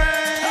 he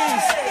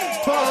reigns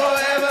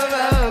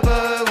forever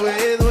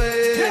with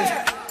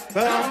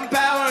from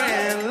power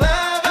and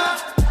love.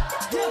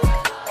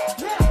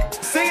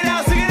 Sing it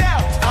out, sing it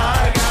out.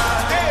 Our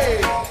God, hey,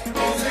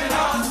 is an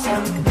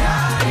awesome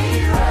God, he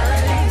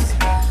reigns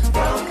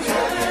from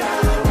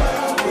heaven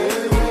above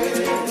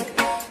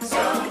with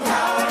some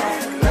power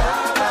and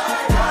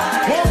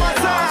love. One more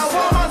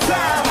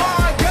time,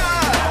 our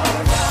God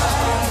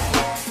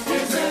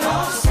is an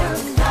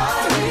awesome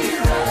God, he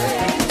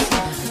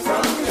reigns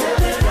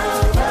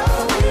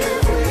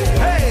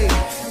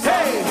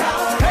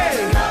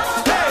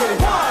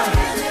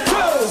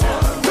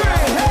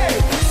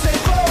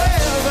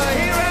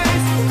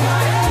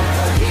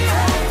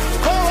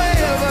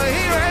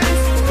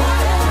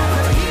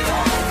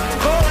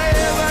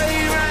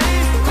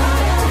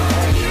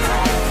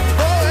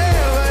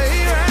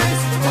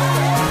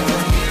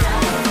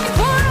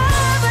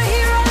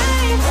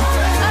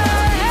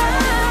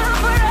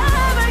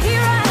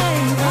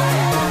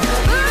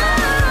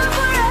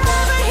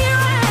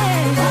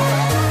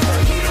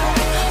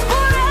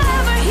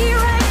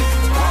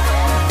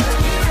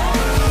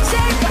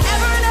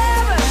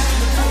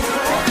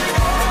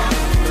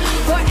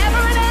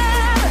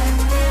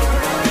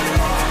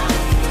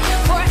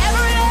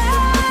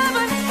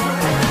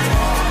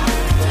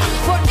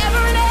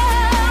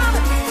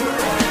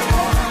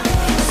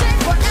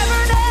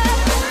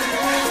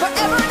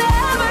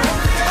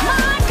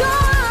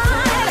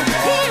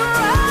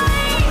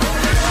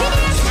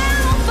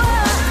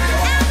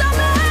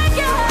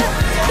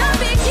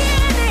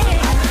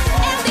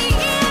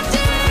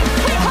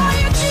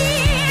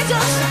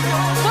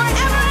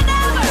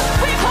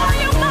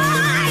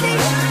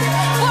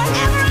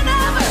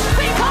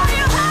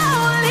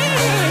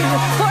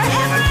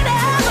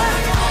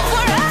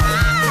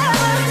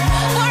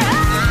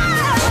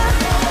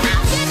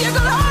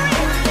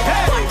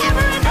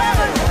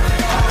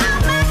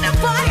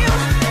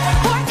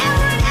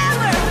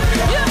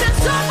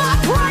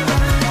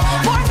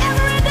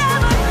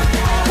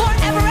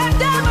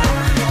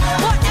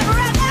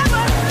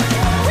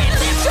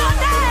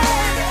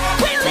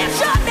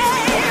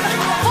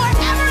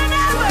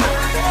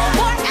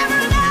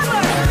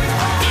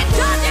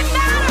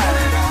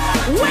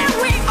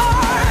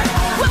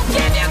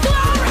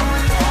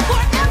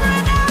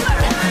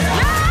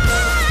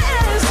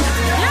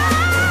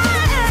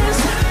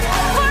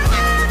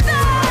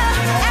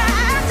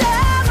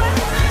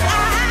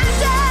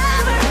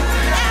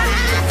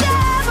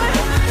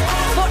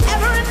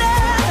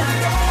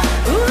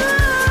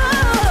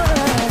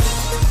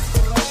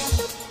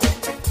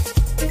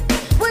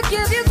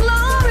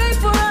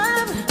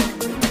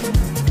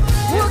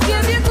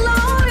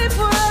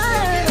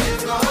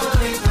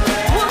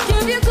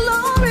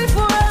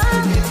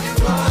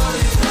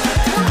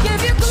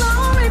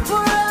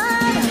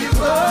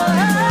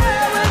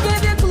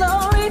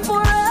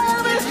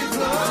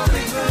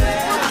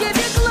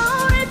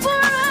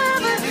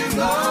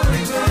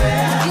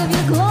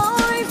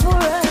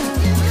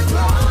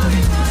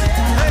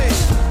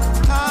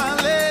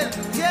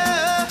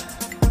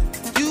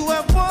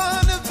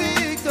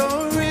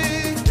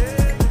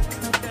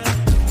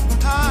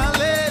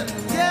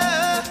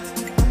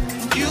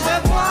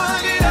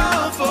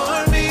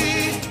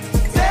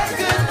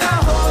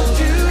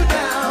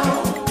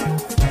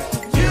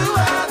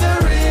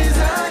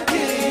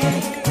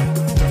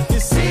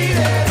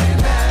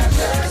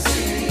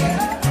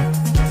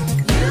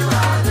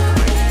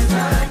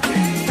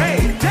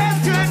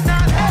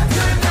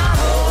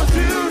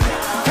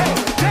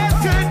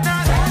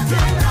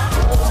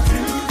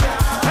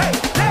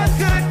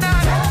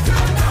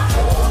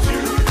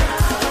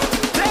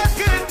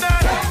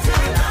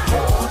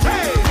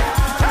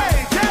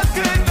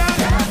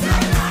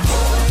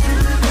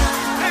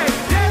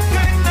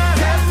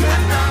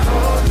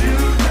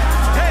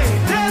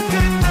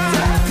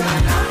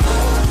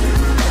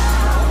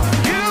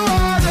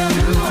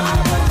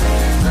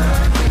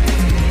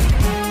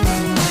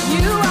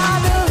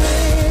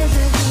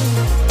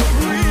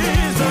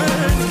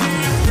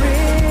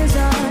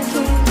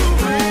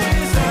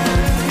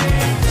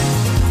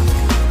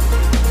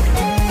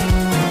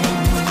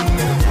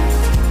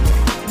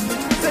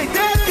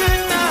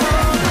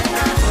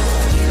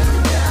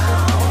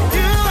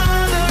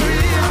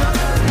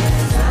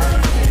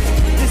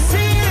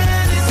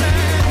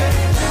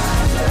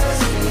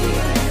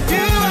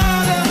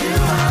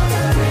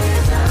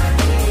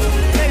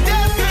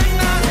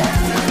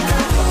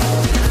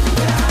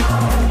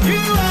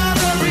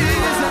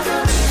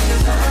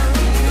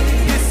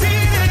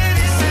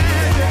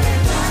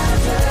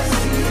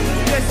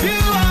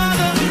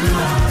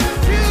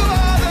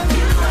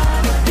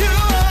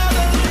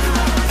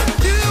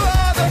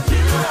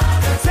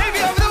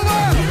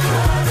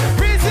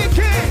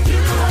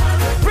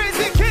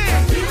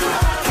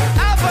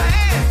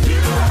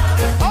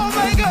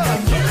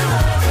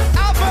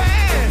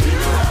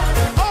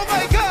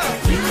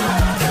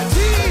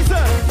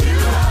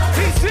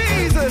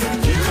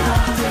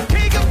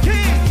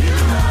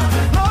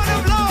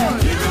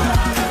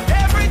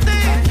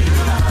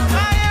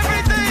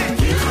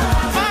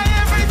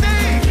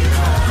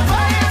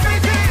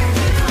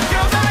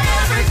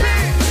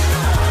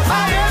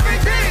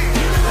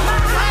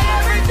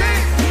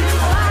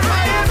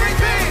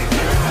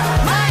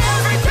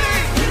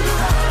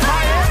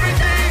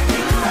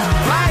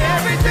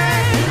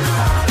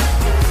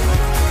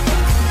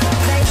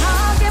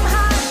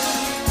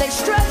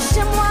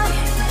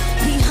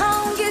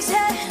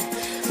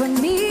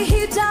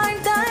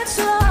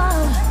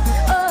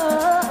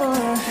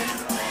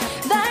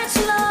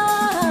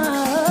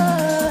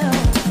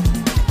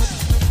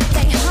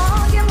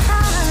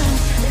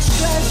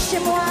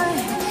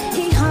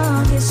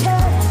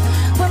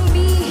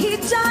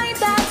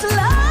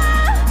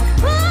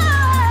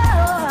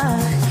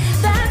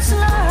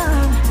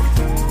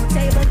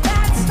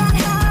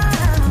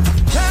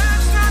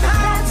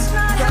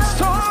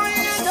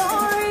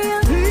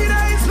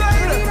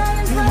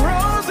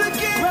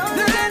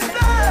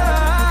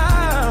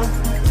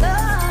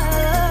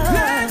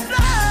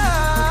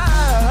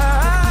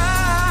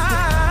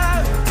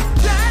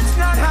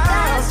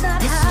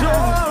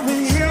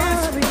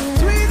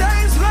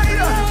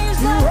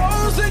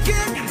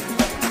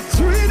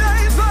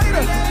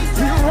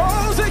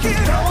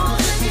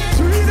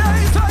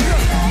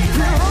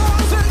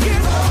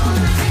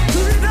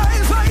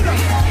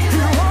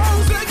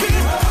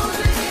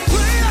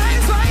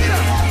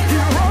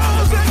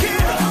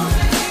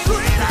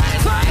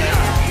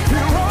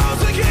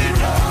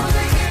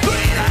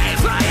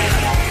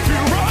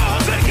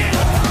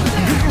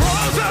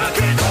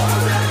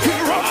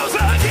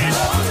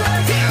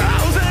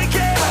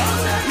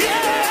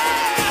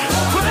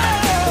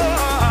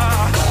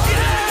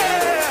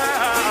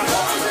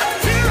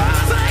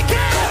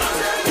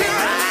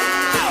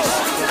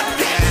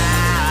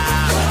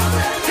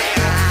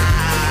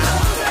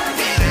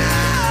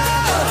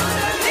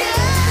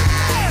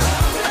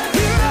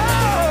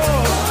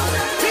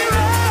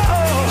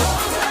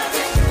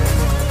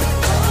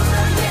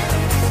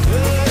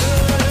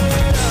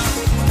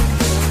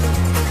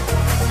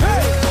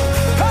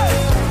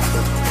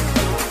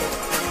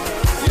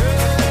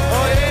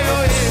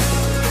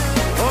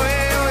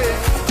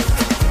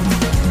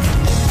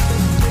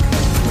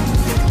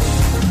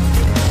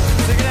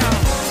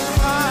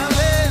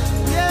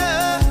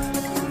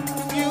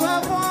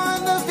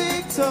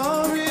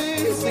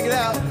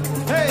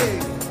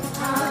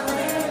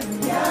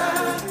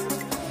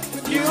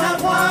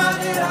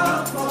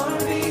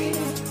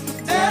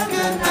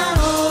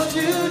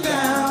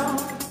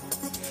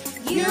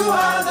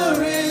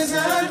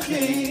risen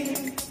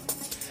King,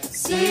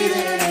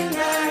 seated in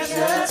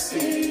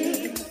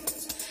majesty.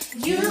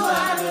 You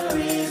are the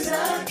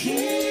risen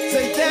King.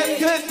 Say that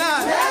good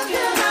night. That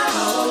cannot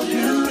hold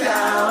you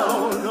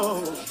down.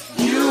 No.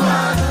 You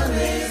are the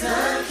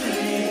risen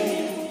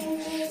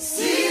King,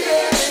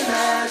 seated in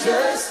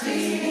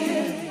majesty.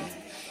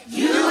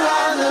 You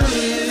are the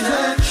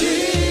risen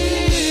King.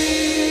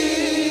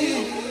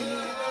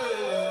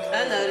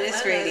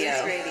 Unnoticed Radio.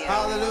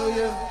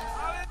 Hallelujah.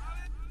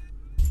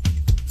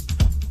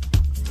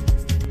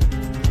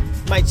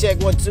 Mic check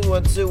 1 2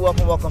 1 2.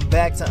 Welcome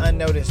back to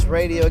Unnoticed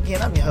Radio. Again,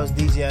 I'm your host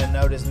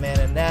DJ-Unnoticed, man,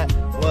 and that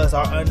was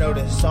our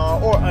Unnoticed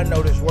song or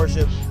Unnoticed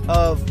worship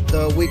of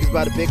the week. It's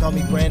by the big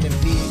homie Brandon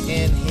B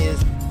and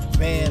his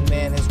band,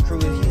 man, his crew.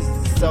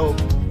 He's so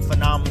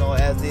phenomenal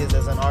as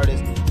an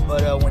artist,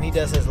 but when he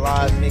does his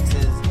live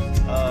mixes,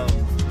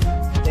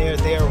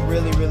 they're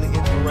really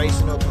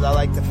inspirational, because I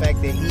like the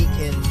fact that he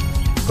can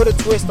put a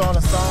twist on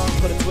a song,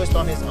 put a twist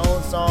on his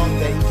own song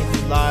that he can do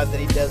live that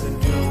he doesn't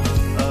do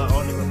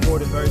on the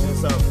recorded version.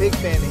 So big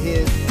fan of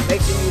his.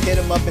 Make sure you hit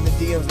him up in the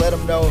DMs, let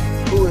him know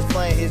who is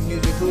playing his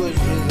music, who is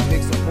a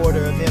big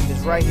supporter of him.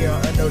 It's right here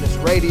on Unnoticed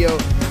Radio.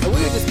 And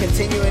we were just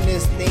continuing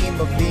this theme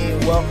of being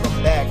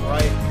welcome back,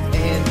 right?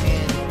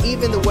 And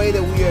even the way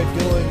that we are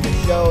doing the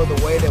show,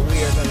 the way that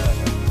we are going to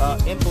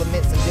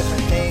implement some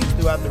different things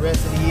throughout the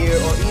rest of the year,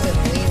 or even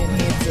leaning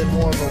into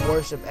more of a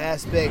worship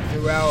aspect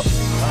throughout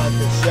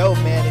the show,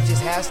 man. It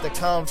just has to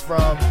come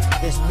from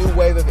this new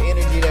wave of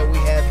energy that we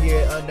have here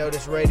at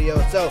Unnoticed Radio.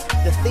 So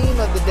the theme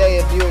of the day,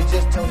 if you're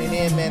just tuning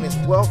in, man, is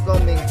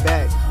welcoming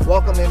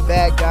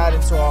back God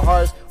into our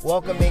hearts,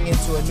 welcoming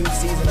into a new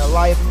season of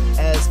life.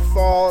 As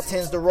fall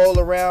tends to roll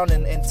around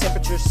and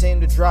temperatures seem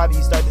to drop,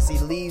 you start to see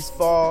leaves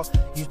fall,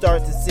 you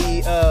start to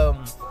see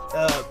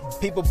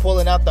people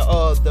pulling out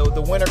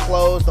the winter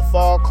clothes, the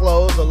fall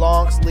clothes, the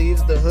long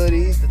sleeves, the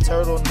hoodies, the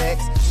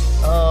turtlenecks,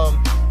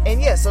 and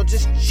yeah, so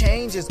just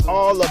change is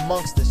all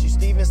amongst us. You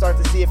even start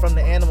to see it from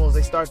the animals.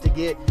 They start to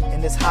get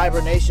in this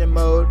hibernation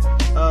mode,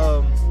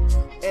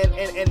 and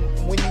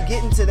when you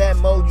get into that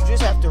mode, you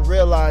just have to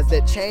realize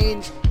that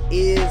change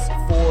is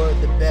for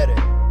the better.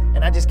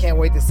 And I just can't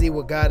wait to see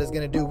what God is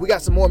gonna do. We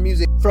got some more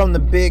music from the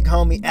big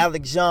homie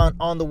Alex Jean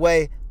on the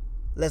way.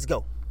 Let's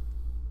go.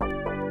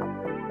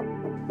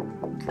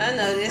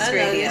 Unnoticed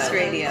Radio.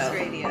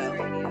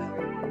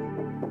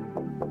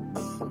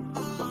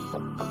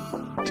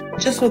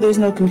 Just so there's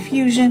no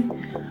confusion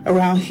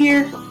around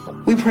here,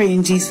 we pray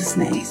in Jesus'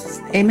 name.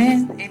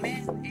 Amen. Amen.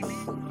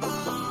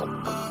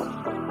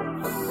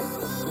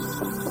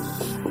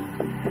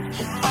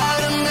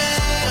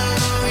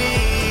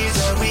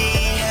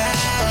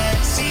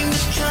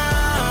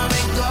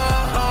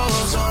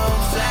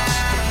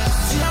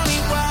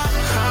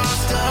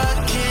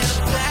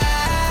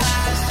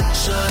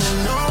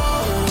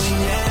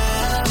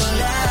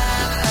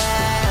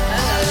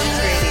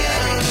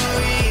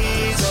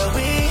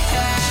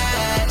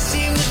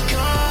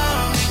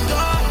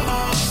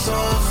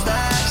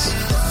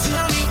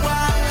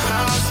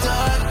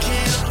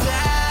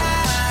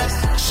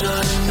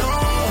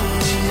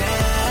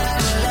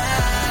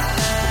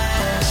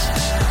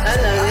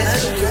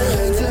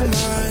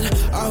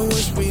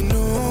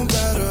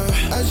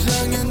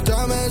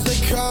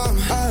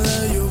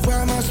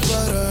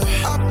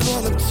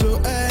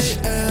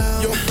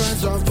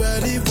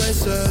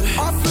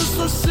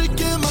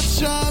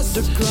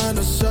 Decline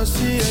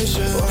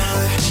association.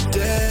 Why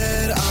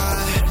did I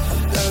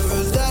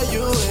ever let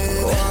you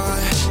in? Why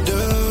do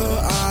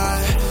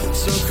I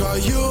still call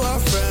you a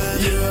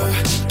friend? You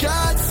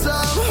got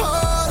some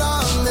hold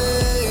on me.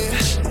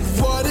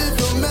 What if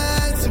you're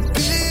meant to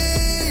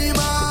be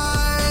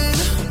mine?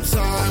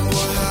 Time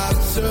will have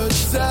to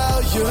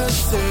tell you a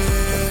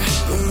secret.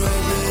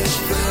 Make me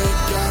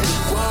think I'm the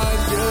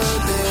one you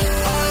need.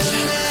 All the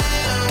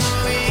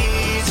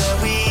memories that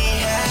we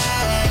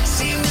had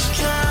seem to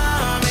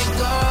come and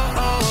go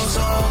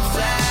so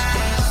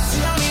fast.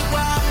 Tell me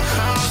why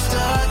I'm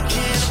stuck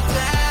in the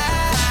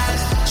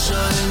past.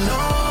 Should've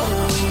known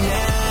we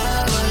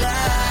never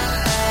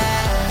last.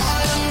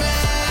 All the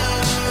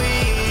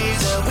memories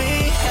that we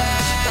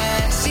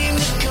had seem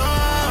to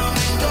come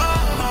and go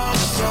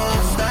so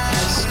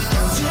fast.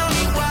 Tell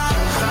me why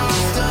I'm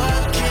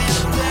stuck in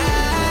the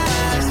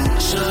past.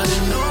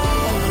 Should've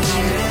known we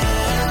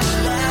never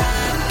last.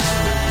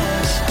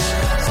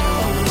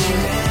 Oh, we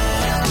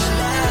never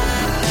last.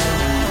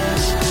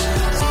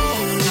 Oh,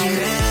 we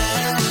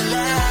never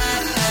last.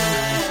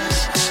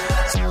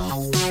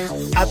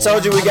 I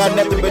told you we got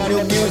nothing but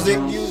new music,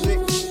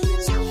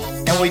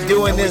 and we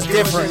doing this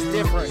different.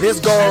 This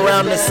go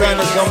around the sun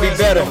is gonna be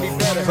better,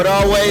 but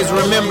always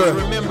remember,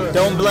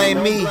 don't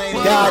blame me,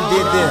 God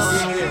did this.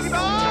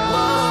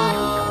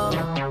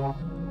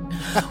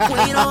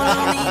 Wait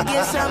on me,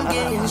 guess I'm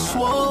getting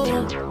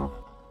swole.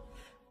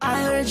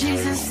 I heard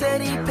Jesus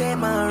said he paid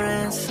my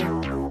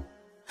ransom.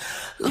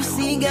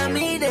 Lucy got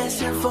me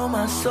dancing for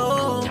my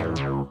soul.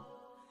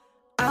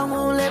 I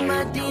won't let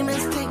my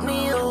demons take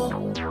me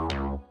home.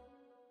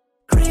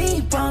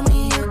 Creep on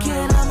me, you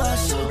can't have my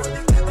soul.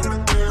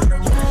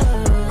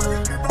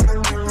 Yeah.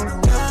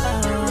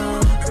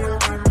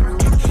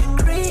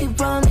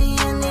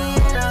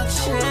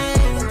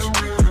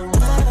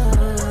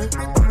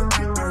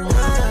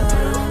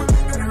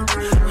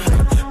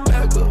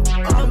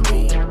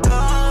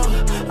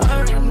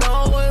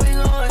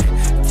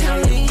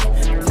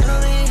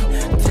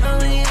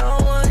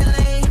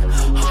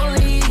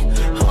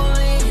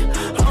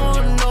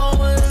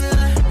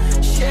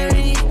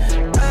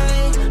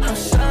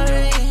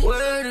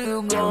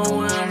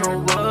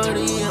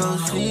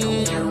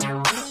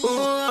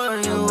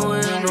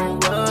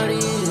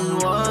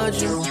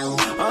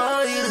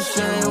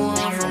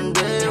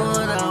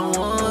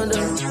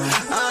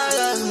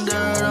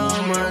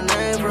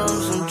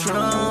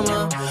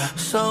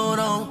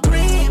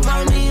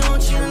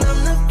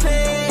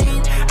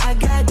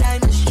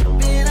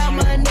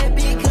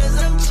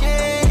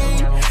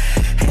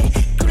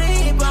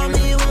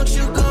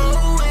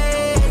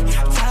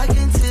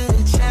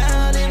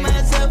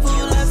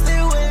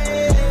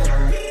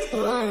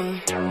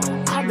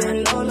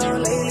 go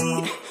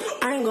lately.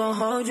 I ain't gon'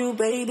 hold you,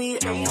 baby.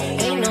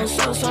 Ain't no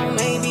so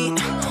maybe.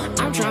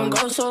 I'm tryna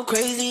go so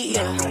crazy,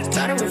 yeah.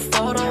 Started with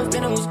photos,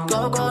 then it was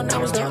go-go,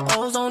 now it's the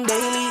ozone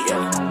daily,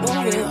 yeah.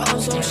 Moving oh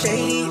so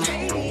shady.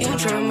 You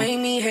tryna make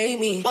me hate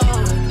me. Whoa,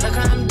 look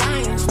how I'm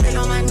dying. Stay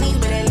on my knees,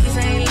 but at least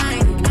I ain't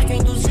lying. I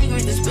can't do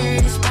secrets, the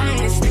spirit is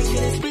spying. Snake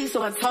shouldn't speak,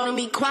 so I told him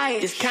be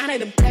quiet. Just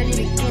counted the pleasure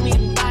to give me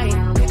a bite.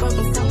 Pick up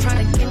the phone,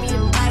 tryna get me a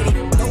bite.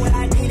 Know what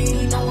I did,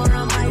 and you know where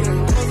I'm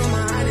hiding. Close on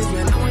my eyes,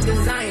 man, I went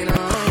design.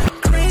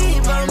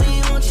 Creep on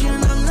me, won't you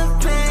numb the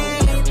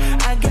pain?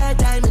 I got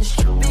diamonds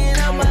dripping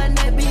on my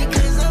neck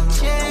because I'm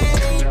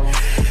chained.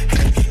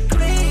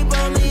 Creep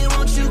on me,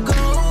 won't you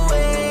go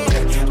away?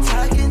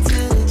 Talking to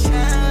the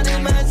child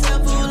in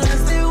myself who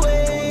lost their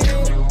way.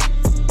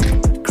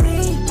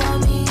 Creep on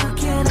me, you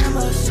can't have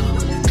a soul.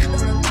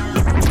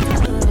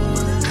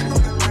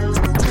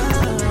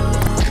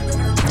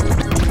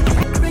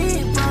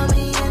 Creep on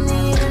me, in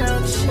the end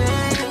I'll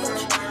change.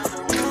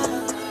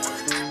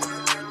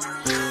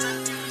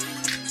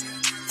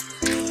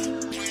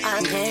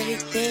 I'm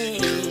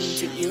everything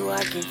to you,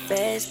 I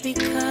confess,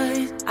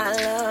 because I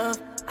love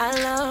you.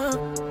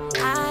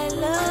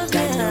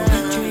 Got no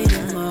hatred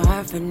in my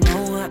heart for no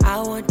one, I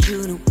want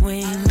you to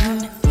win.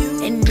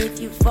 And if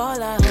you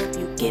fall, I hope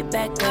you get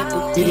back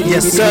up again.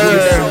 Yes,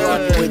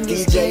 sir. With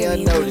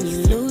DJ-Unnoticed. When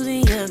you're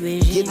losing your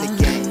vision, Get the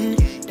game.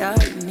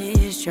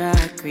 darkness try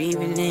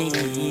creeping in.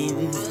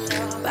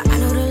 But I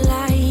know the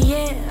light,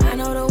 yeah. I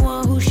know the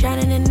one who's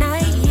shining at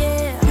night,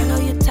 yeah. I know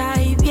your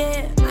type,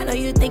 yeah. I know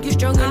you think you're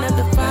strong enough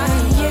to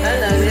fight, yeah. I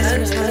know this.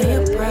 It's not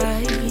your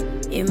pride.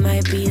 It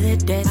might be the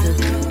death of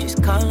you.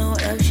 Just call on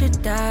El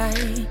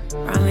Shaddai.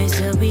 Promise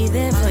he'll be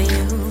there for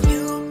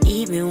you.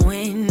 Even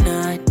when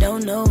I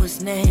don't know what's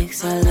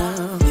next, I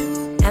love.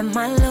 At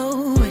my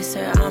lowest,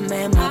 sir, I'm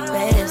at my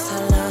best,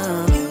 I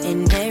love.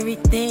 And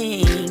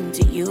everything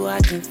to you I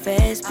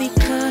confess,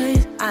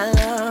 because I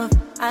love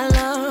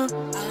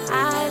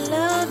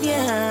you.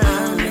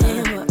 I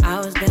remember I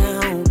was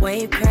down,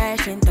 wave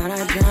crashing, thought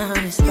I drowned.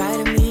 In spite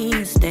of me,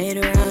 you stayed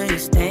around, you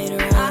stayed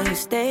around, you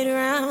stayed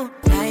around.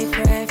 Life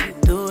ref, you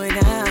threw it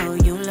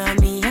out. You love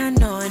me, I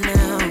know it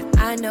now.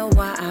 I know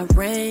why I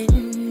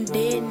ran,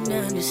 didn't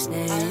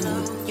understand.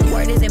 Your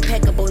word is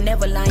impeccable,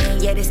 never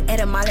lying. Yet its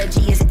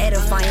etymology is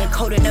edifying.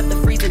 Cold enough to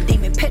freeze a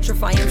demon,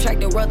 petrifying. Track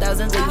the world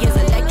thousands of years,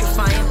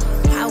 electrifying.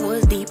 I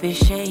was deep in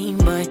shame,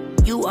 but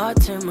you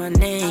altered my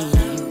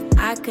name.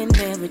 I could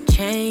never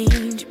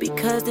change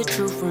because the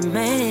truth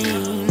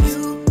remains.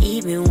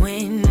 Even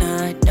when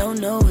I don't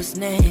know what's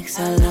next,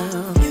 I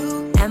love.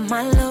 At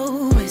my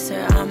lowest,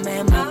 sir, I'm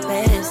at my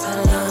best,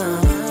 I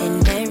love.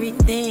 And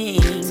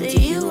everything to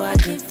you I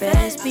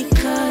confess,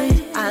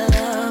 because I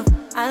love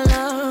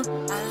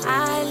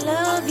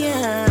you.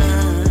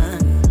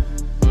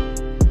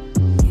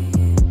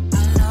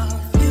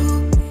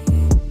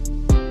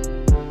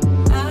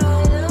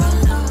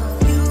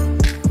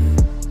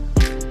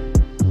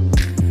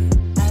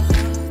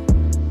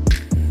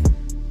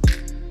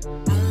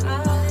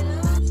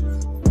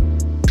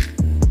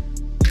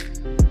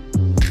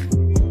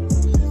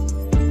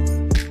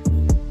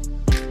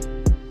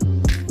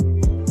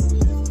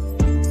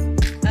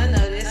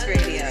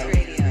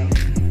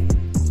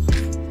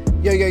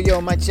 Yo,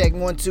 mic check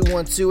 1 2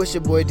 1 2. It's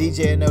your boy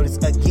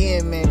DJ-Unnoticed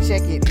again, man.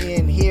 Check it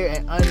in here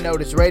at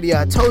Unnoticed Radio.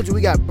 I told you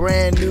we got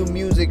brand new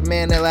music,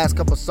 man. That last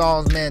couple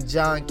songs, man.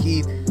 John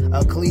Keith,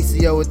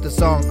 Ecclesio with the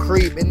song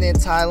Creep, and then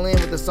Ty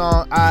Lynn with the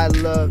song I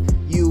Love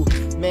You.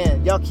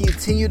 Man, y'all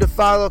continue to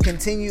follow,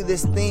 continue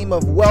this theme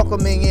of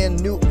welcoming in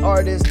new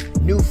artists,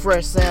 new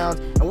fresh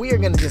sounds, and we are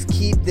gonna just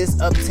keep this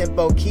up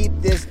tempo, keep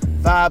this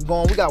vibe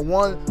going. We got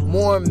one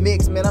more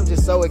mix, man. I'm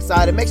just so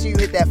excited. Make sure you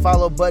hit that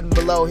follow button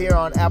below here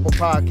on Apple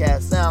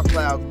Podcasts,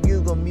 SoundCloud,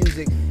 Google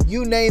Music,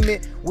 you name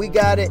it, we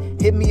got it.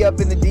 Hit me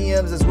up in the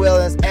DMs as well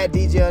as at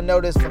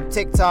DJ-Unnoticed from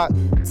TikTok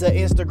to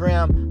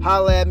Instagram.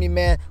 Holla at me,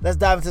 man. Let's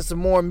dive into some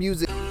more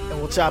music and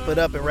we'll chop it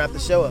up and wrap the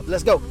show up.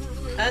 Let's go.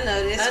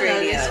 Unnoticed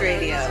Radio.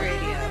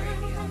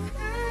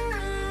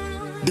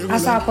 I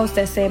saw a post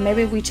that said,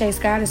 maybe if we chase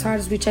God as hard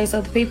as we chase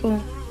other people,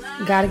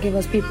 God will give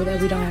us people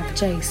that we don't have to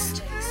chase.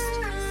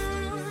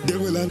 I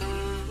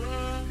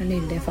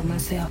needed that for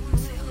myself.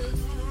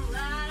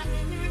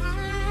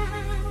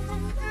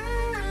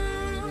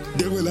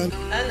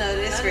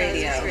 Unnoticed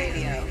Radio.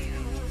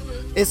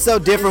 It's so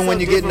different when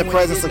you get in the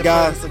presence of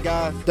God.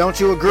 Don't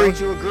you agree?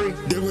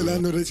 Devil, I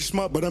know that you're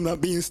smart, but I'm not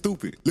being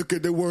stupid. Look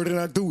at the word and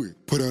I do it.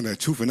 Put on that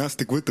truth and I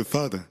stick with the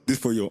Father. This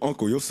for your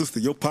uncle, your sister,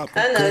 your papa.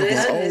 Cause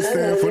I'm always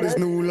stand for this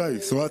new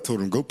life. So I told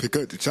him, go pick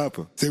up the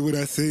chopper. Say what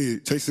I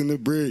said, chasing the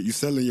bread. You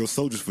selling your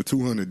soldiers for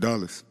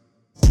 $200.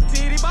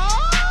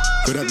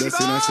 Put up that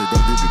shit, I said, go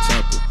get the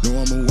chopper.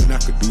 Know I'm a win, I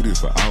could do this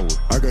for hours.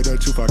 I got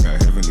that truth, I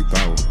got heavenly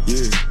power.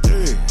 Yeah.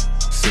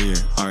 Saying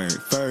I ain't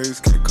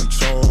phased, can't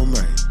control me.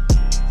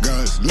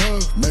 God's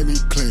love made me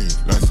clean.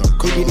 That's how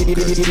cold.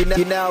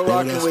 You're now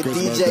rocking with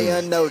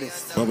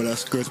DJ-Unnoticed. Why would I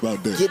stress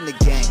about that? Get in the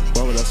game.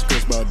 Why would I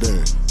stress about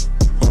that?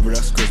 Why would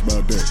I stress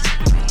about that?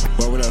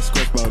 Why would I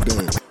stress about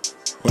that?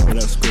 Why would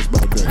I stress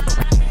about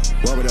that?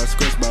 Why would I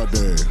stress about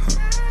that?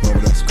 Why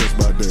would I stress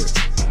about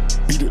that?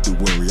 Beat up the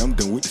worry, I'm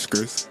done with the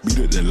stress. Beat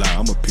up the lie,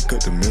 I'ma pick up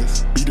the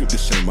mess. Beat up the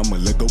shame, I'ma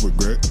let go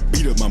regret.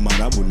 Beat up my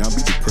mind, I will not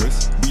be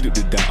depressed. Beat up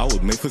the doubt, I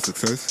was made for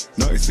success.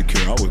 Not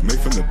insecure, I was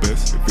made from the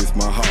best. If it's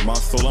my heart, my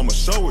soul, I'ma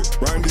show it.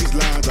 Writing these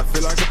lines, I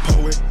feel like a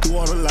poet.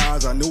 Through all the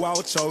lies, I knew I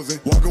was chosen.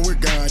 Walking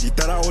with God, you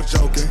thought I was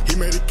joking. He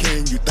made a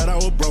king, you thought I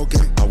was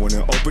broken. I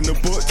wanna open the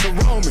book to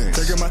Romans.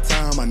 Taking my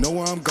time, I know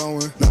where I'm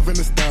going. Not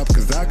finna stop,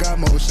 cause I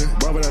got motion.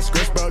 Why would I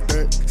stress about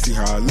that? See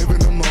how I live in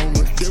the moment.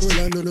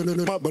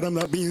 But I'm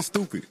not being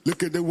stupid.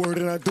 Look at the word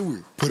and I do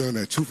it. Put on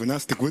that truth and I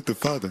stick with the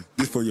Father.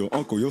 This for your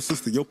uncle, your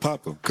sister, your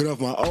papa. Cut off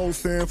my old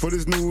stand for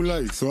this new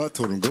life. So I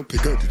told him, go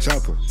pick up the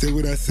chopper. Say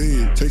what I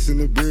said, chasing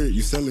the bread.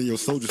 You selling your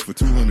soldiers for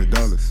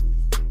 $200.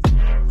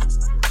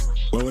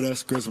 Why would I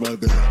stress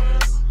about that?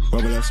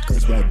 Why would I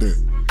stress about that?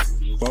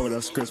 Why would I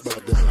stress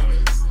about that?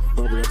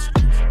 Why would I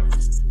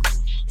stress?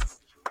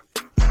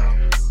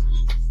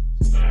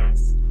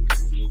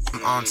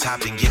 On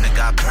top and giving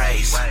God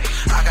praise.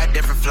 I got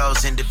different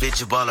flows,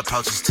 individual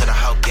approaches to the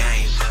whole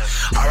game.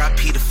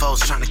 R.I.P. the foes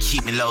trying to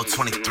keep me low,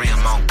 23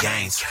 I'm on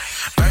gains.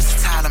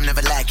 Versatile, I'm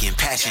never lacking.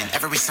 Passion,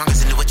 every song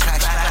is a new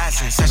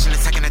attraction. Session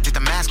attacking, I take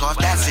the mask off,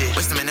 that's it.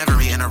 Wisdom in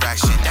every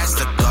interaction, that's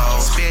the goal.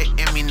 Spirit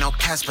in me, no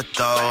Casper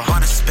though.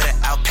 Wanna spit it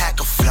out,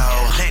 pack a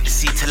flow. Plant the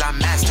seed till I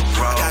master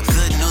grow. Got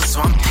good news, so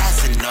I'm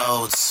passing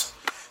notes.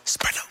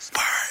 Spread the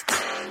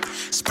word,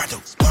 spread the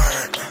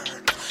word.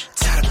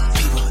 Tell the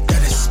people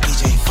that it's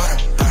DJ for the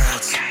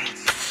birds.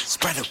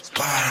 Spread the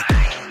word,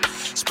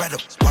 spread the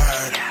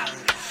word.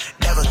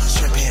 Never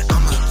tripping,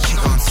 I'ma keep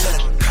on to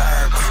the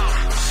curb.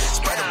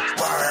 Spread the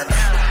word,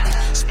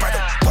 spread the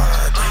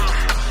word.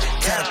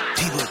 Tell the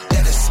people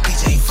that it's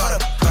DJ for the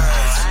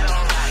birds.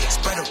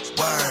 Spread the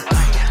word,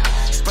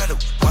 spread the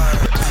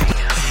word.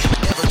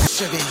 Never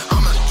tripping,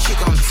 I'ma kick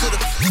on to the.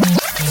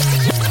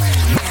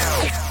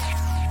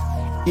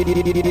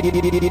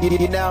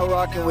 You're now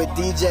rocking with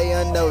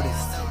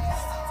DJ-Unnoticed.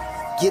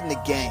 Get in the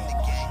game.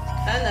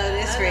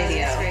 Unnoticed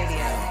Radio.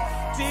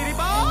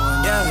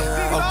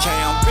 Yeah, okay,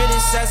 I'm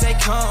realest as they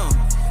come.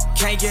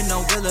 Can't get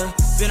no realer.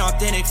 Been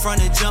authentic from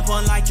the jump,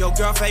 unlike your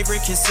girl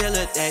favorite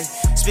concealer. They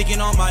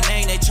speaking on my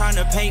name, they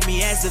tryna paint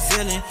me as the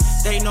villain.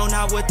 They know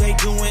not what they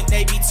doing,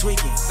 they be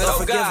tweaking. But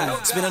forgive them.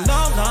 It's been a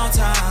long, long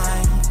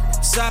time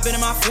since I've been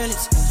in my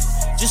feelings.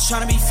 Just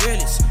tryna be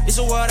fearless. It's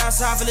a world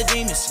outside full of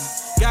demons.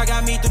 God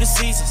got me through the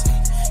seasons.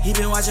 He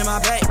been watching my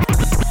back,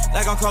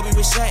 like I'm Kobe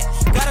with Shaq.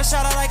 Got a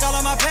shout out like all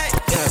of my pack.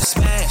 Yeah,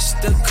 smash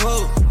the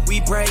code,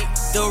 we break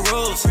the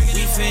rules.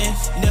 We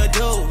finna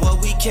do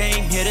what we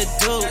came here to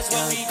do.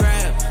 Yeah,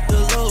 grab the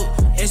loot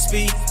and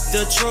speak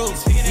the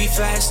truth. We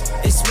fast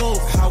and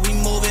smooth, how we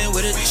moving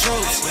with the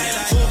troops.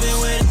 Moving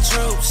with the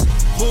troops,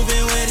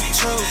 moving with the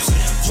troops.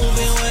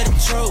 Moving with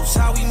the troops,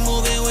 how we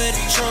moving with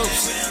the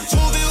troops.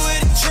 Moving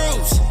with the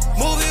troops,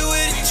 moving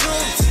with the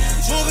troops.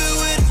 Moving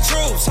with the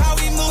troops, how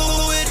we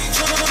moving with the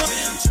troops.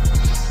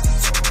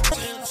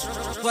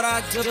 What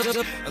I do,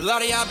 a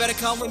lot of y'all better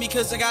come with me,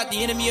 cause I got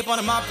the enemy up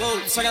on my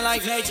boat. Sucking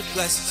like major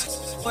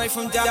blessings. Away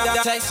from down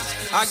Texas,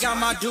 I got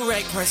my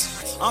do-rag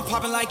pressing. I'm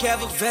popping like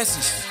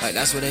effervescence. Like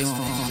that's what they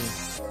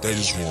want. They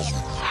just want me.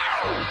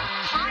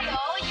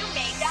 You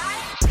made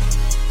that?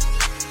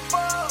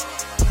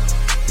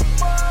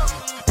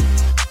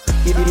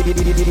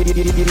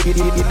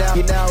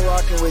 You're now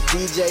rocking with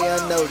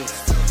DJ-Unnoticed.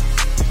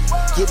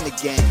 Get in the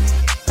game.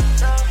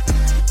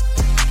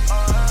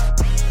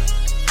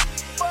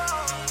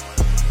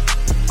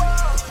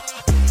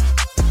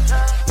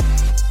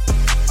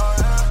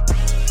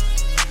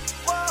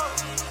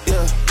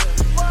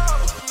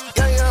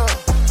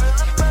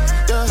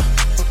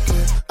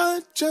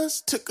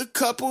 Just took a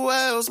couple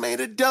L's, made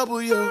a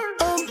W.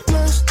 I'm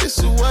blessed, this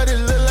is what it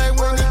look like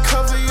when they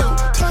cover you.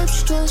 Type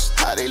stress,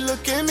 how they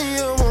look at me,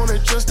 I wanna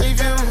trust they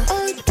view.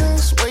 I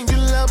guess when you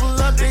level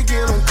up, they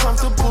get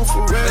uncomfortable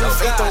for real.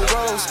 Faith on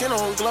roll, skin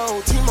on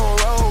glow, team on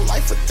roll.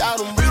 Life without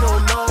them, we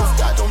don't know. If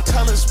God don't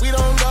tell us, we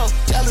don't go.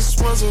 Jealous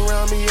ones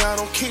around me, I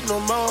don't keep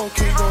no more,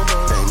 keep no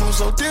more. They move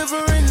so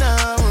different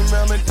now.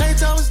 Remember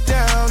nights I was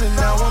down and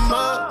now I'm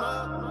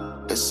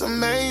up. It's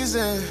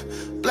amazing.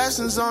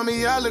 Blessings on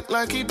me, I look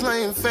like he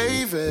playing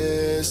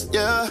favorites.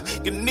 Yeah,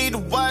 you need to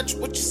watch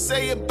what you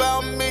say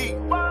about me,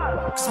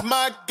 cause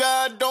my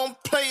God don't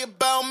play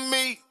about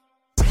me.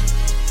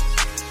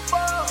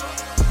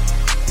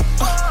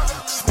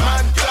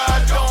 My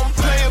God don't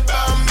play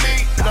about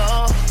me,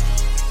 no.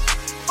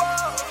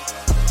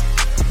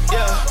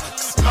 Yeah,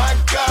 cause my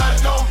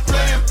God don't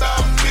play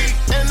about me.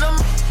 And I'm,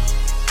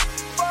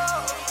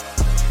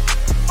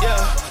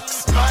 yeah,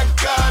 cause my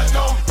God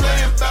don't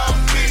play about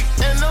me.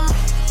 And I'm,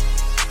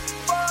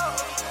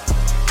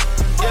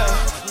 yeah,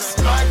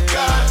 my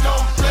God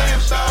don't play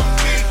about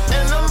me.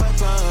 And I'm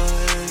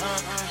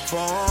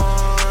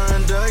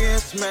formed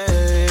against me.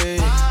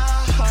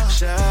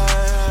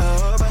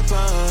 Shall be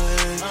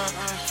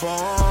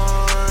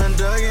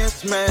formed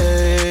against me.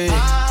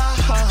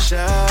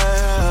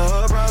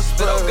 Shall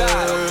prosper.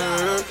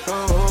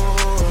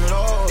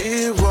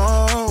 It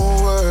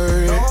won't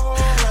work.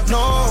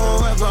 No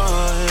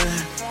weapon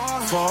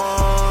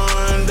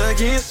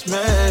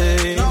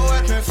dismay. No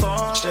weapon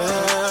formed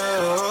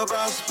shall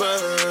prosper.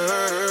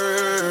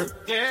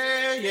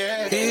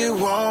 It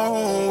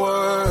won't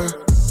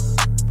work.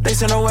 They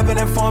send a weapon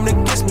that formed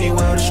against me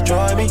will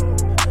destroy me.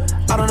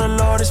 Out of the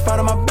Lord is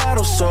fighting my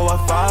battle, so I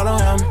follow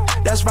him.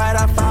 That's right,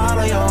 I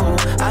follow you.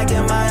 I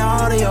get my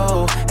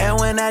audio. And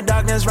when that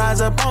darkness rise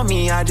up on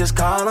me, I just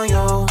call on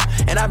you.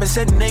 And I've been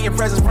sitting in your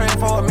presence praying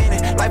for a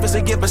minute. Life is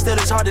a gift, but still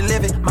it's hard to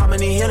live it. Mama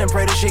need healing,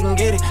 pray that she can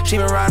get it. She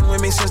been riding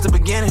with me since the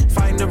beginning.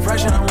 Fighting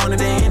depression, I wanted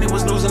to end it.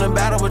 Was losing a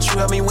battle, but you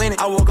helped me win it.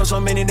 I woke up so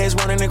many days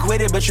wanting to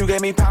quit it, but you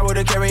gave me power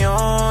to carry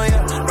on,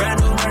 yeah. Brand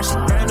new mercy,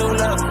 brand new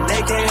love.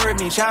 They can't hurt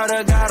me. Child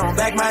of God, on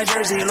back my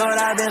jersey. Lord,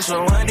 I've been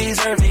so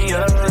undeserving,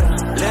 yeah.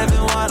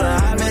 Living water,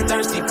 I've been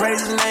thirsty.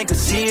 Praise his name,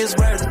 cause he is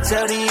worthy.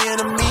 Tell the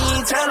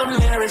enemy, tell him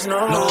there is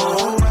no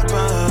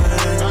weapon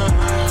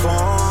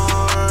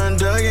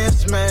formed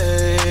against me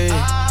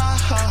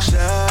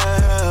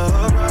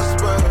shall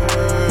prosper.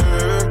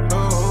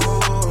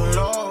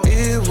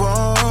 It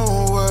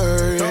won't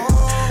work.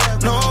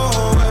 No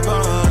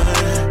weapon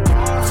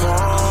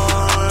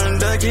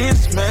formed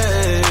against me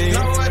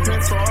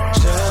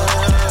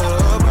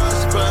shall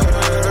prosper.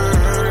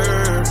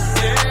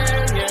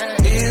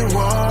 It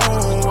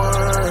won't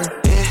work.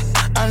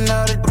 I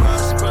know that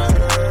prosper.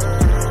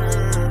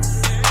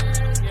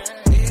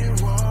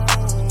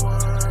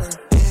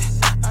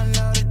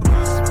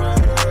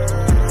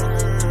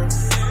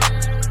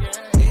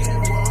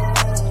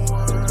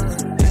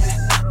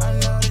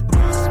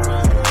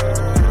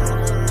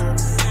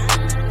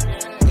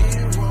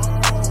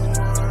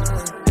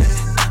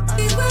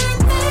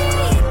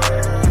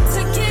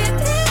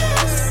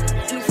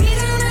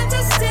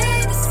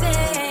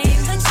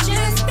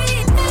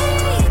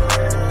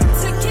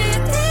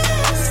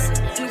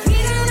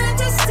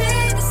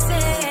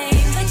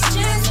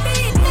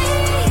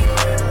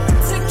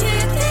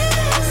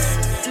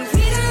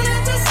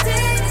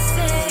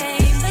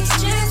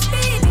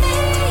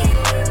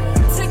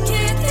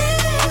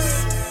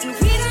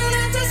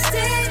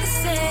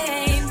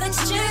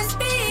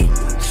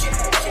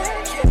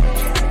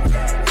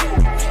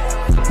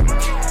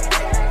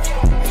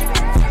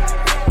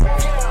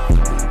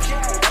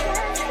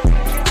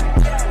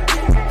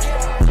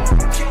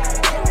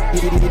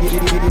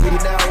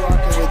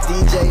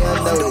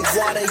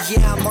 Underwater,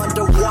 yeah, I'm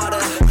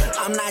underwater.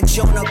 I'm not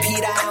Jonah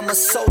Peter, I'm a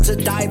soldier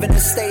diving to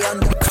stay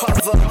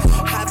undercover.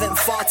 Haven't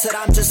faltered,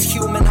 I'm just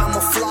human, I'm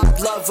a flawed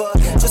lover.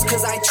 Just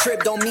cause I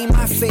trip don't mean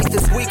my faith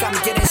is weak, I'm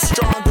getting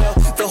stronger.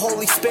 The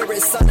Holy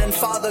Spirit, Son and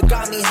Father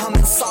got me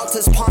humming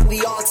psalters upon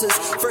the altars.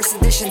 First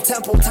edition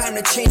temple, time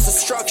to change the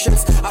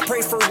structures. I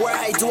pray for where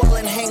I dwell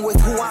and hang with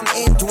who I'm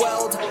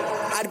indwelled.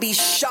 I'd be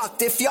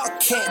shocked if y'all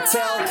can't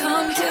tell.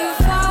 Come too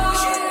far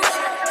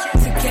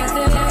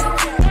together.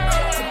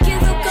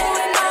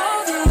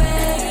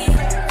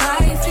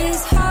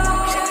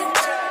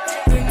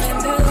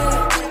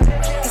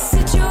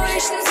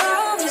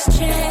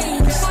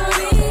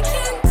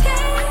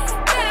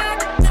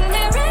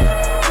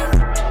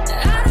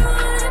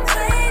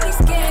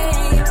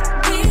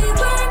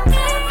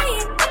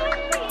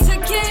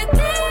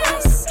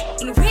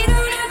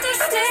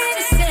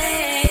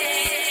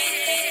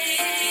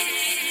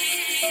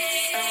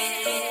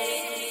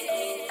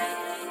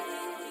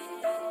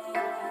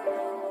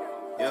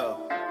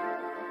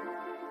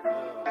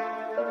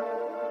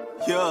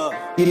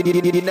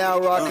 You're now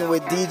rocking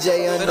with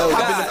DJ-Unnoticed.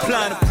 I've been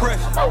applying the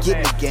pressure. Get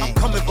in the game. I'm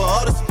coming for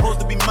all that's supposed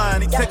to be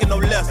mine. Ain't taking no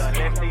lesson.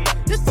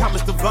 This time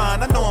it's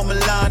divine. I know I'm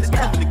aligned. It's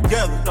coming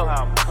together.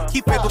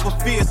 Keep faith over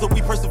fear, so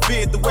we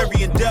persevere through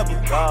every endeavor.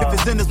 If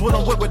it's in us, what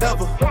I'm with,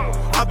 whatever.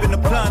 I've been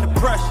applying the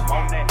pressure.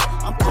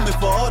 I'm coming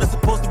for all that's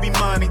supposed to be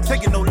mine. Ain't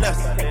taking no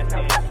lesson.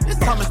 This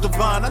time it's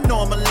divine. I know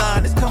I'm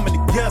aligned. It's coming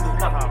together.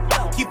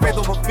 Keep faith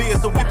over fear,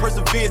 so we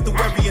persevere through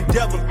every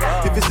endeavor.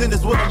 If it's in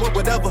us, what I'm with,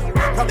 whatever.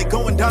 Probably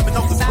going diamond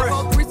off the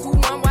pressure. 3, 2,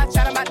 1, watch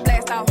out, I'm about to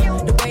blast off.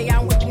 The way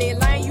I'm whipping it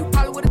lane, you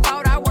probably would've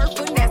thought I worked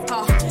for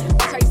NASCAR.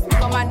 Watch how you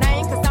speak on my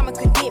name, cause I'ma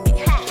condemn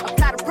it.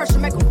 Apply the pressure,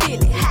 make them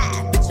feel it.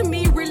 Picture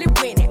me really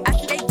winning. I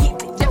see they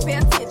get it, just pay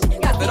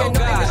attention. Cause they don't know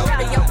they was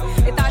radio.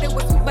 They thought it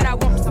was sweet, but I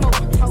want smoke.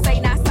 Say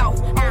not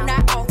soft, on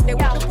not off. They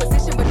want the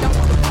position, but don't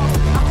want the post.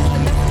 I'm just a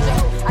messenger.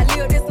 I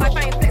live this life,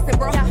 I ain't flexing,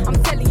 bro. I'm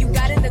telling you,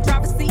 got in the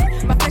driver's seat.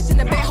 My flesh in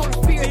the bed, Holy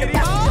Spirit, the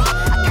passenger.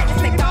 I can't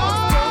just take all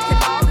the smoke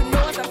and all the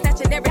noise. I'm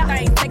snatching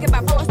everything. Take it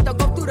by force, don't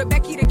go through the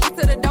back key to get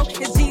to the door.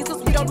 It's Jesus,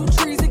 we don't do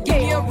treason. Give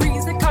me a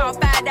reason. Call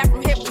 5 down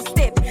from heaven, we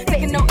step.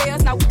 Taking no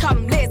L's, now we call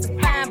them legends.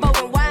 Fine, bow,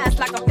 and wise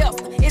like a elf.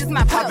 It is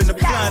my pleasure. I've been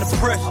applying the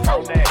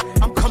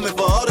pressure. I'm coming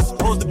for all that's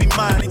supposed to be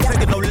mine. Ain't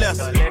taking no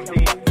lesson.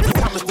 This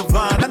time is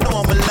divine. I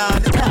know I'm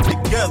aligned. It's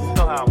coming together.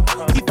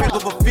 Keep faith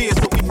over fear,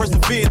 so we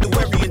persevere through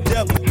every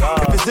endeavor.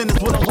 If it's in us,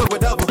 what I'm with,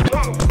 whatever.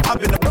 I've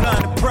been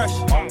applying the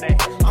pressure.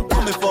 I'm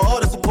coming for all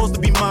that's supposed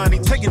to be mine.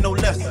 Ain't taking no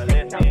lesson.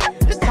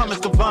 This time is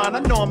divine. I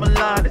know I'm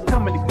aligned. It's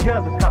coming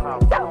together.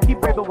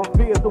 Keep faith over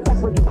fear, so we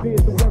persevere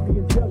through every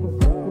endeavor.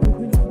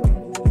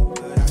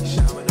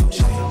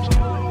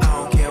 I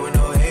don't care what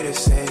no haters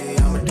say,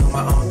 I'ma do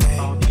my own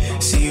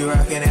thing. See you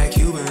rockin' that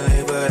Cuban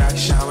link, but I can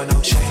shine with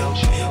no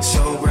chain.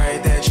 So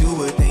bright that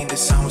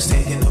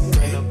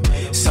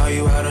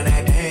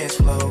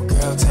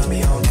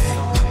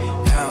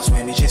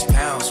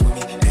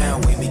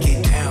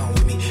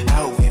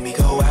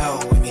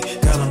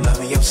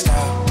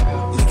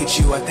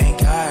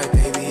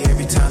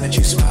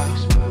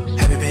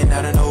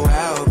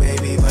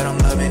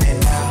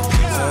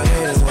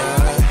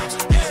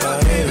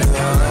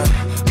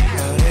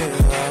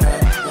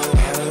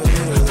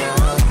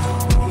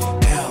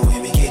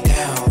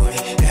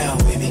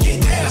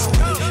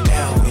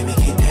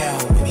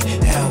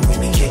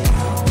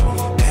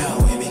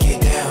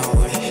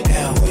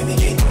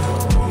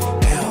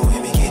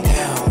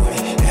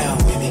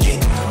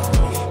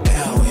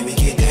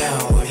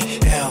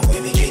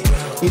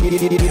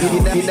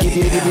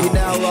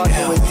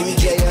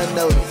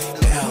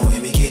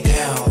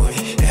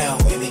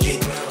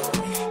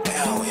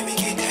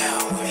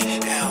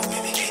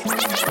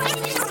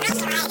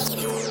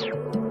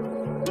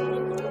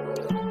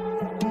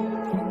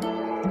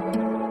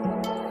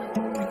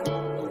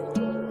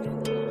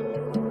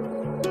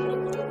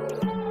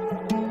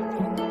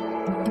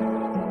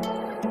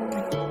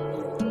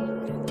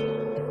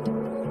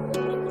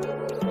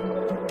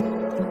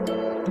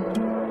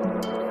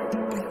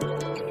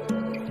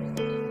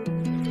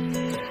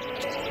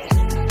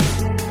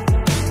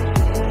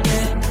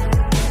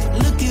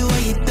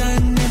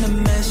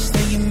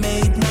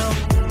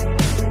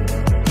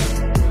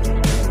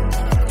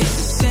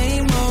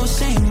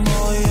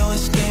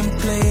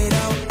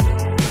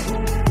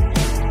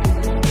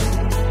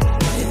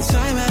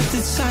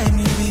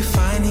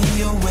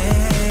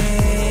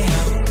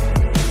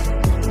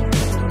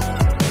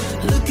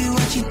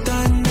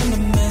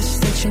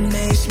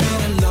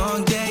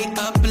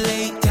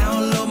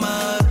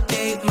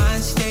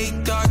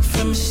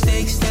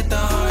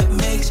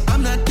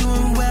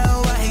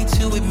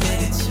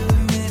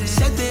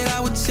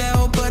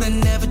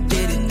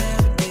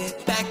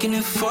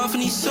off in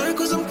these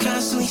circles I'm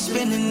constantly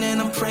spinning, and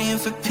I'm praying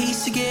for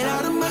peace to get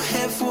out of my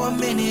head for a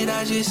minute.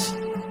 I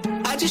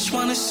just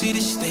wanna see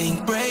this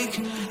thing break.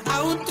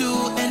 I will do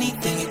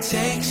anything it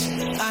takes.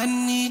 I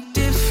need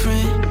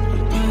different,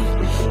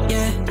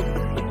 yeah.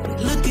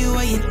 Look at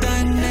what you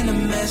done and the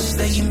mess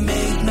that you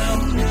made now.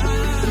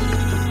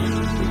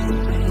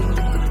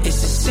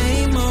 It's the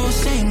same old,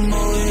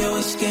 you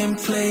always getting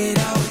played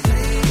out.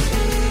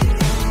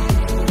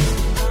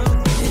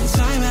 And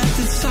time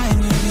after time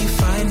you'll be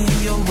finding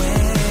your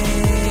way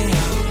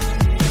out.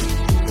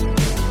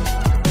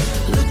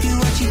 Look at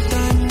what you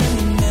done and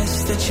the mess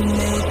that you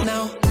made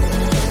now.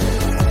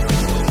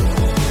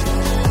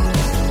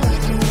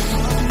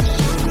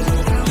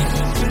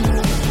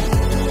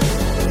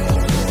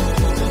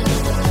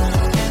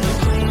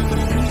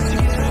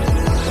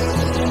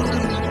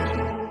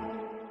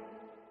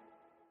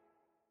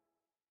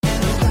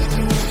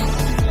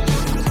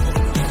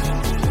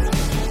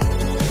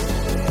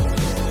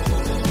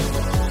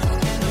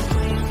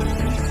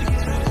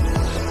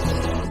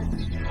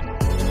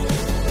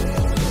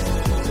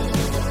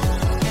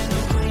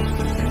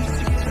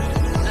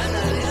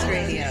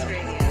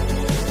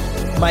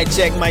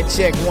 Mic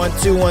check, 1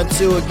 2 1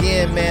 2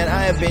 again, man.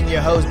 I have been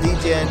your host,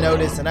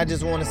 DJ-Unnoticed, and I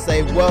just want to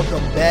say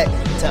welcome back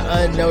to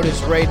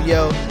Unnoticed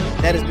Radio.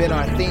 That has been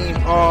our theme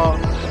all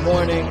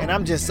morning, and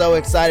I'm just so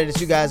excited that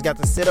you guys got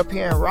to sit up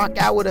here and rock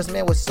out with us,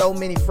 man, with so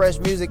many fresh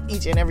music.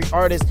 Each and every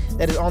artist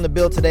that is on the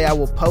bill today, I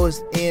will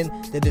post in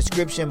the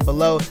description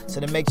below, so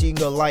to make sure you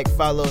can go like,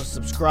 follow,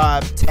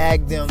 subscribe,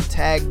 tag them,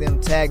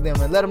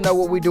 and let them know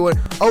what we're doing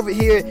over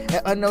here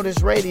at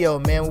Unnoticed Radio,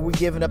 man, where we're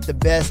giving up the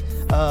best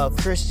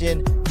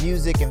Christian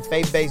music and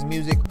faith-based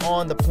music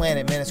on the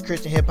planet, man. It's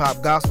Christian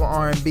hip-hop, gospel,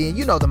 R&B, and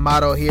you know the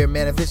motto here,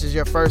 man. If this is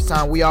your first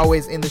time, we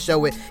always end the show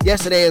with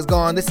yesterday is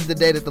gone, this is the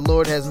day that the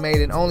Lord has made,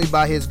 and only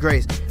by his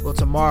grace will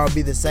tomorrow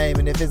be the same.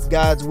 And if it's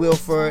God's will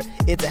for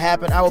it to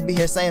happen, I will be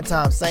here same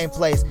time, same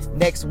place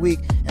next week,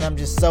 and I'm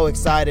just so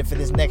excited for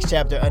this next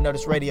chapter of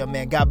Unnoticed Radio,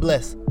 man. God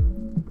bless.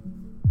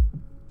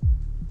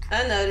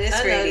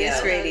 Unnoticed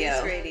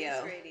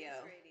Radio.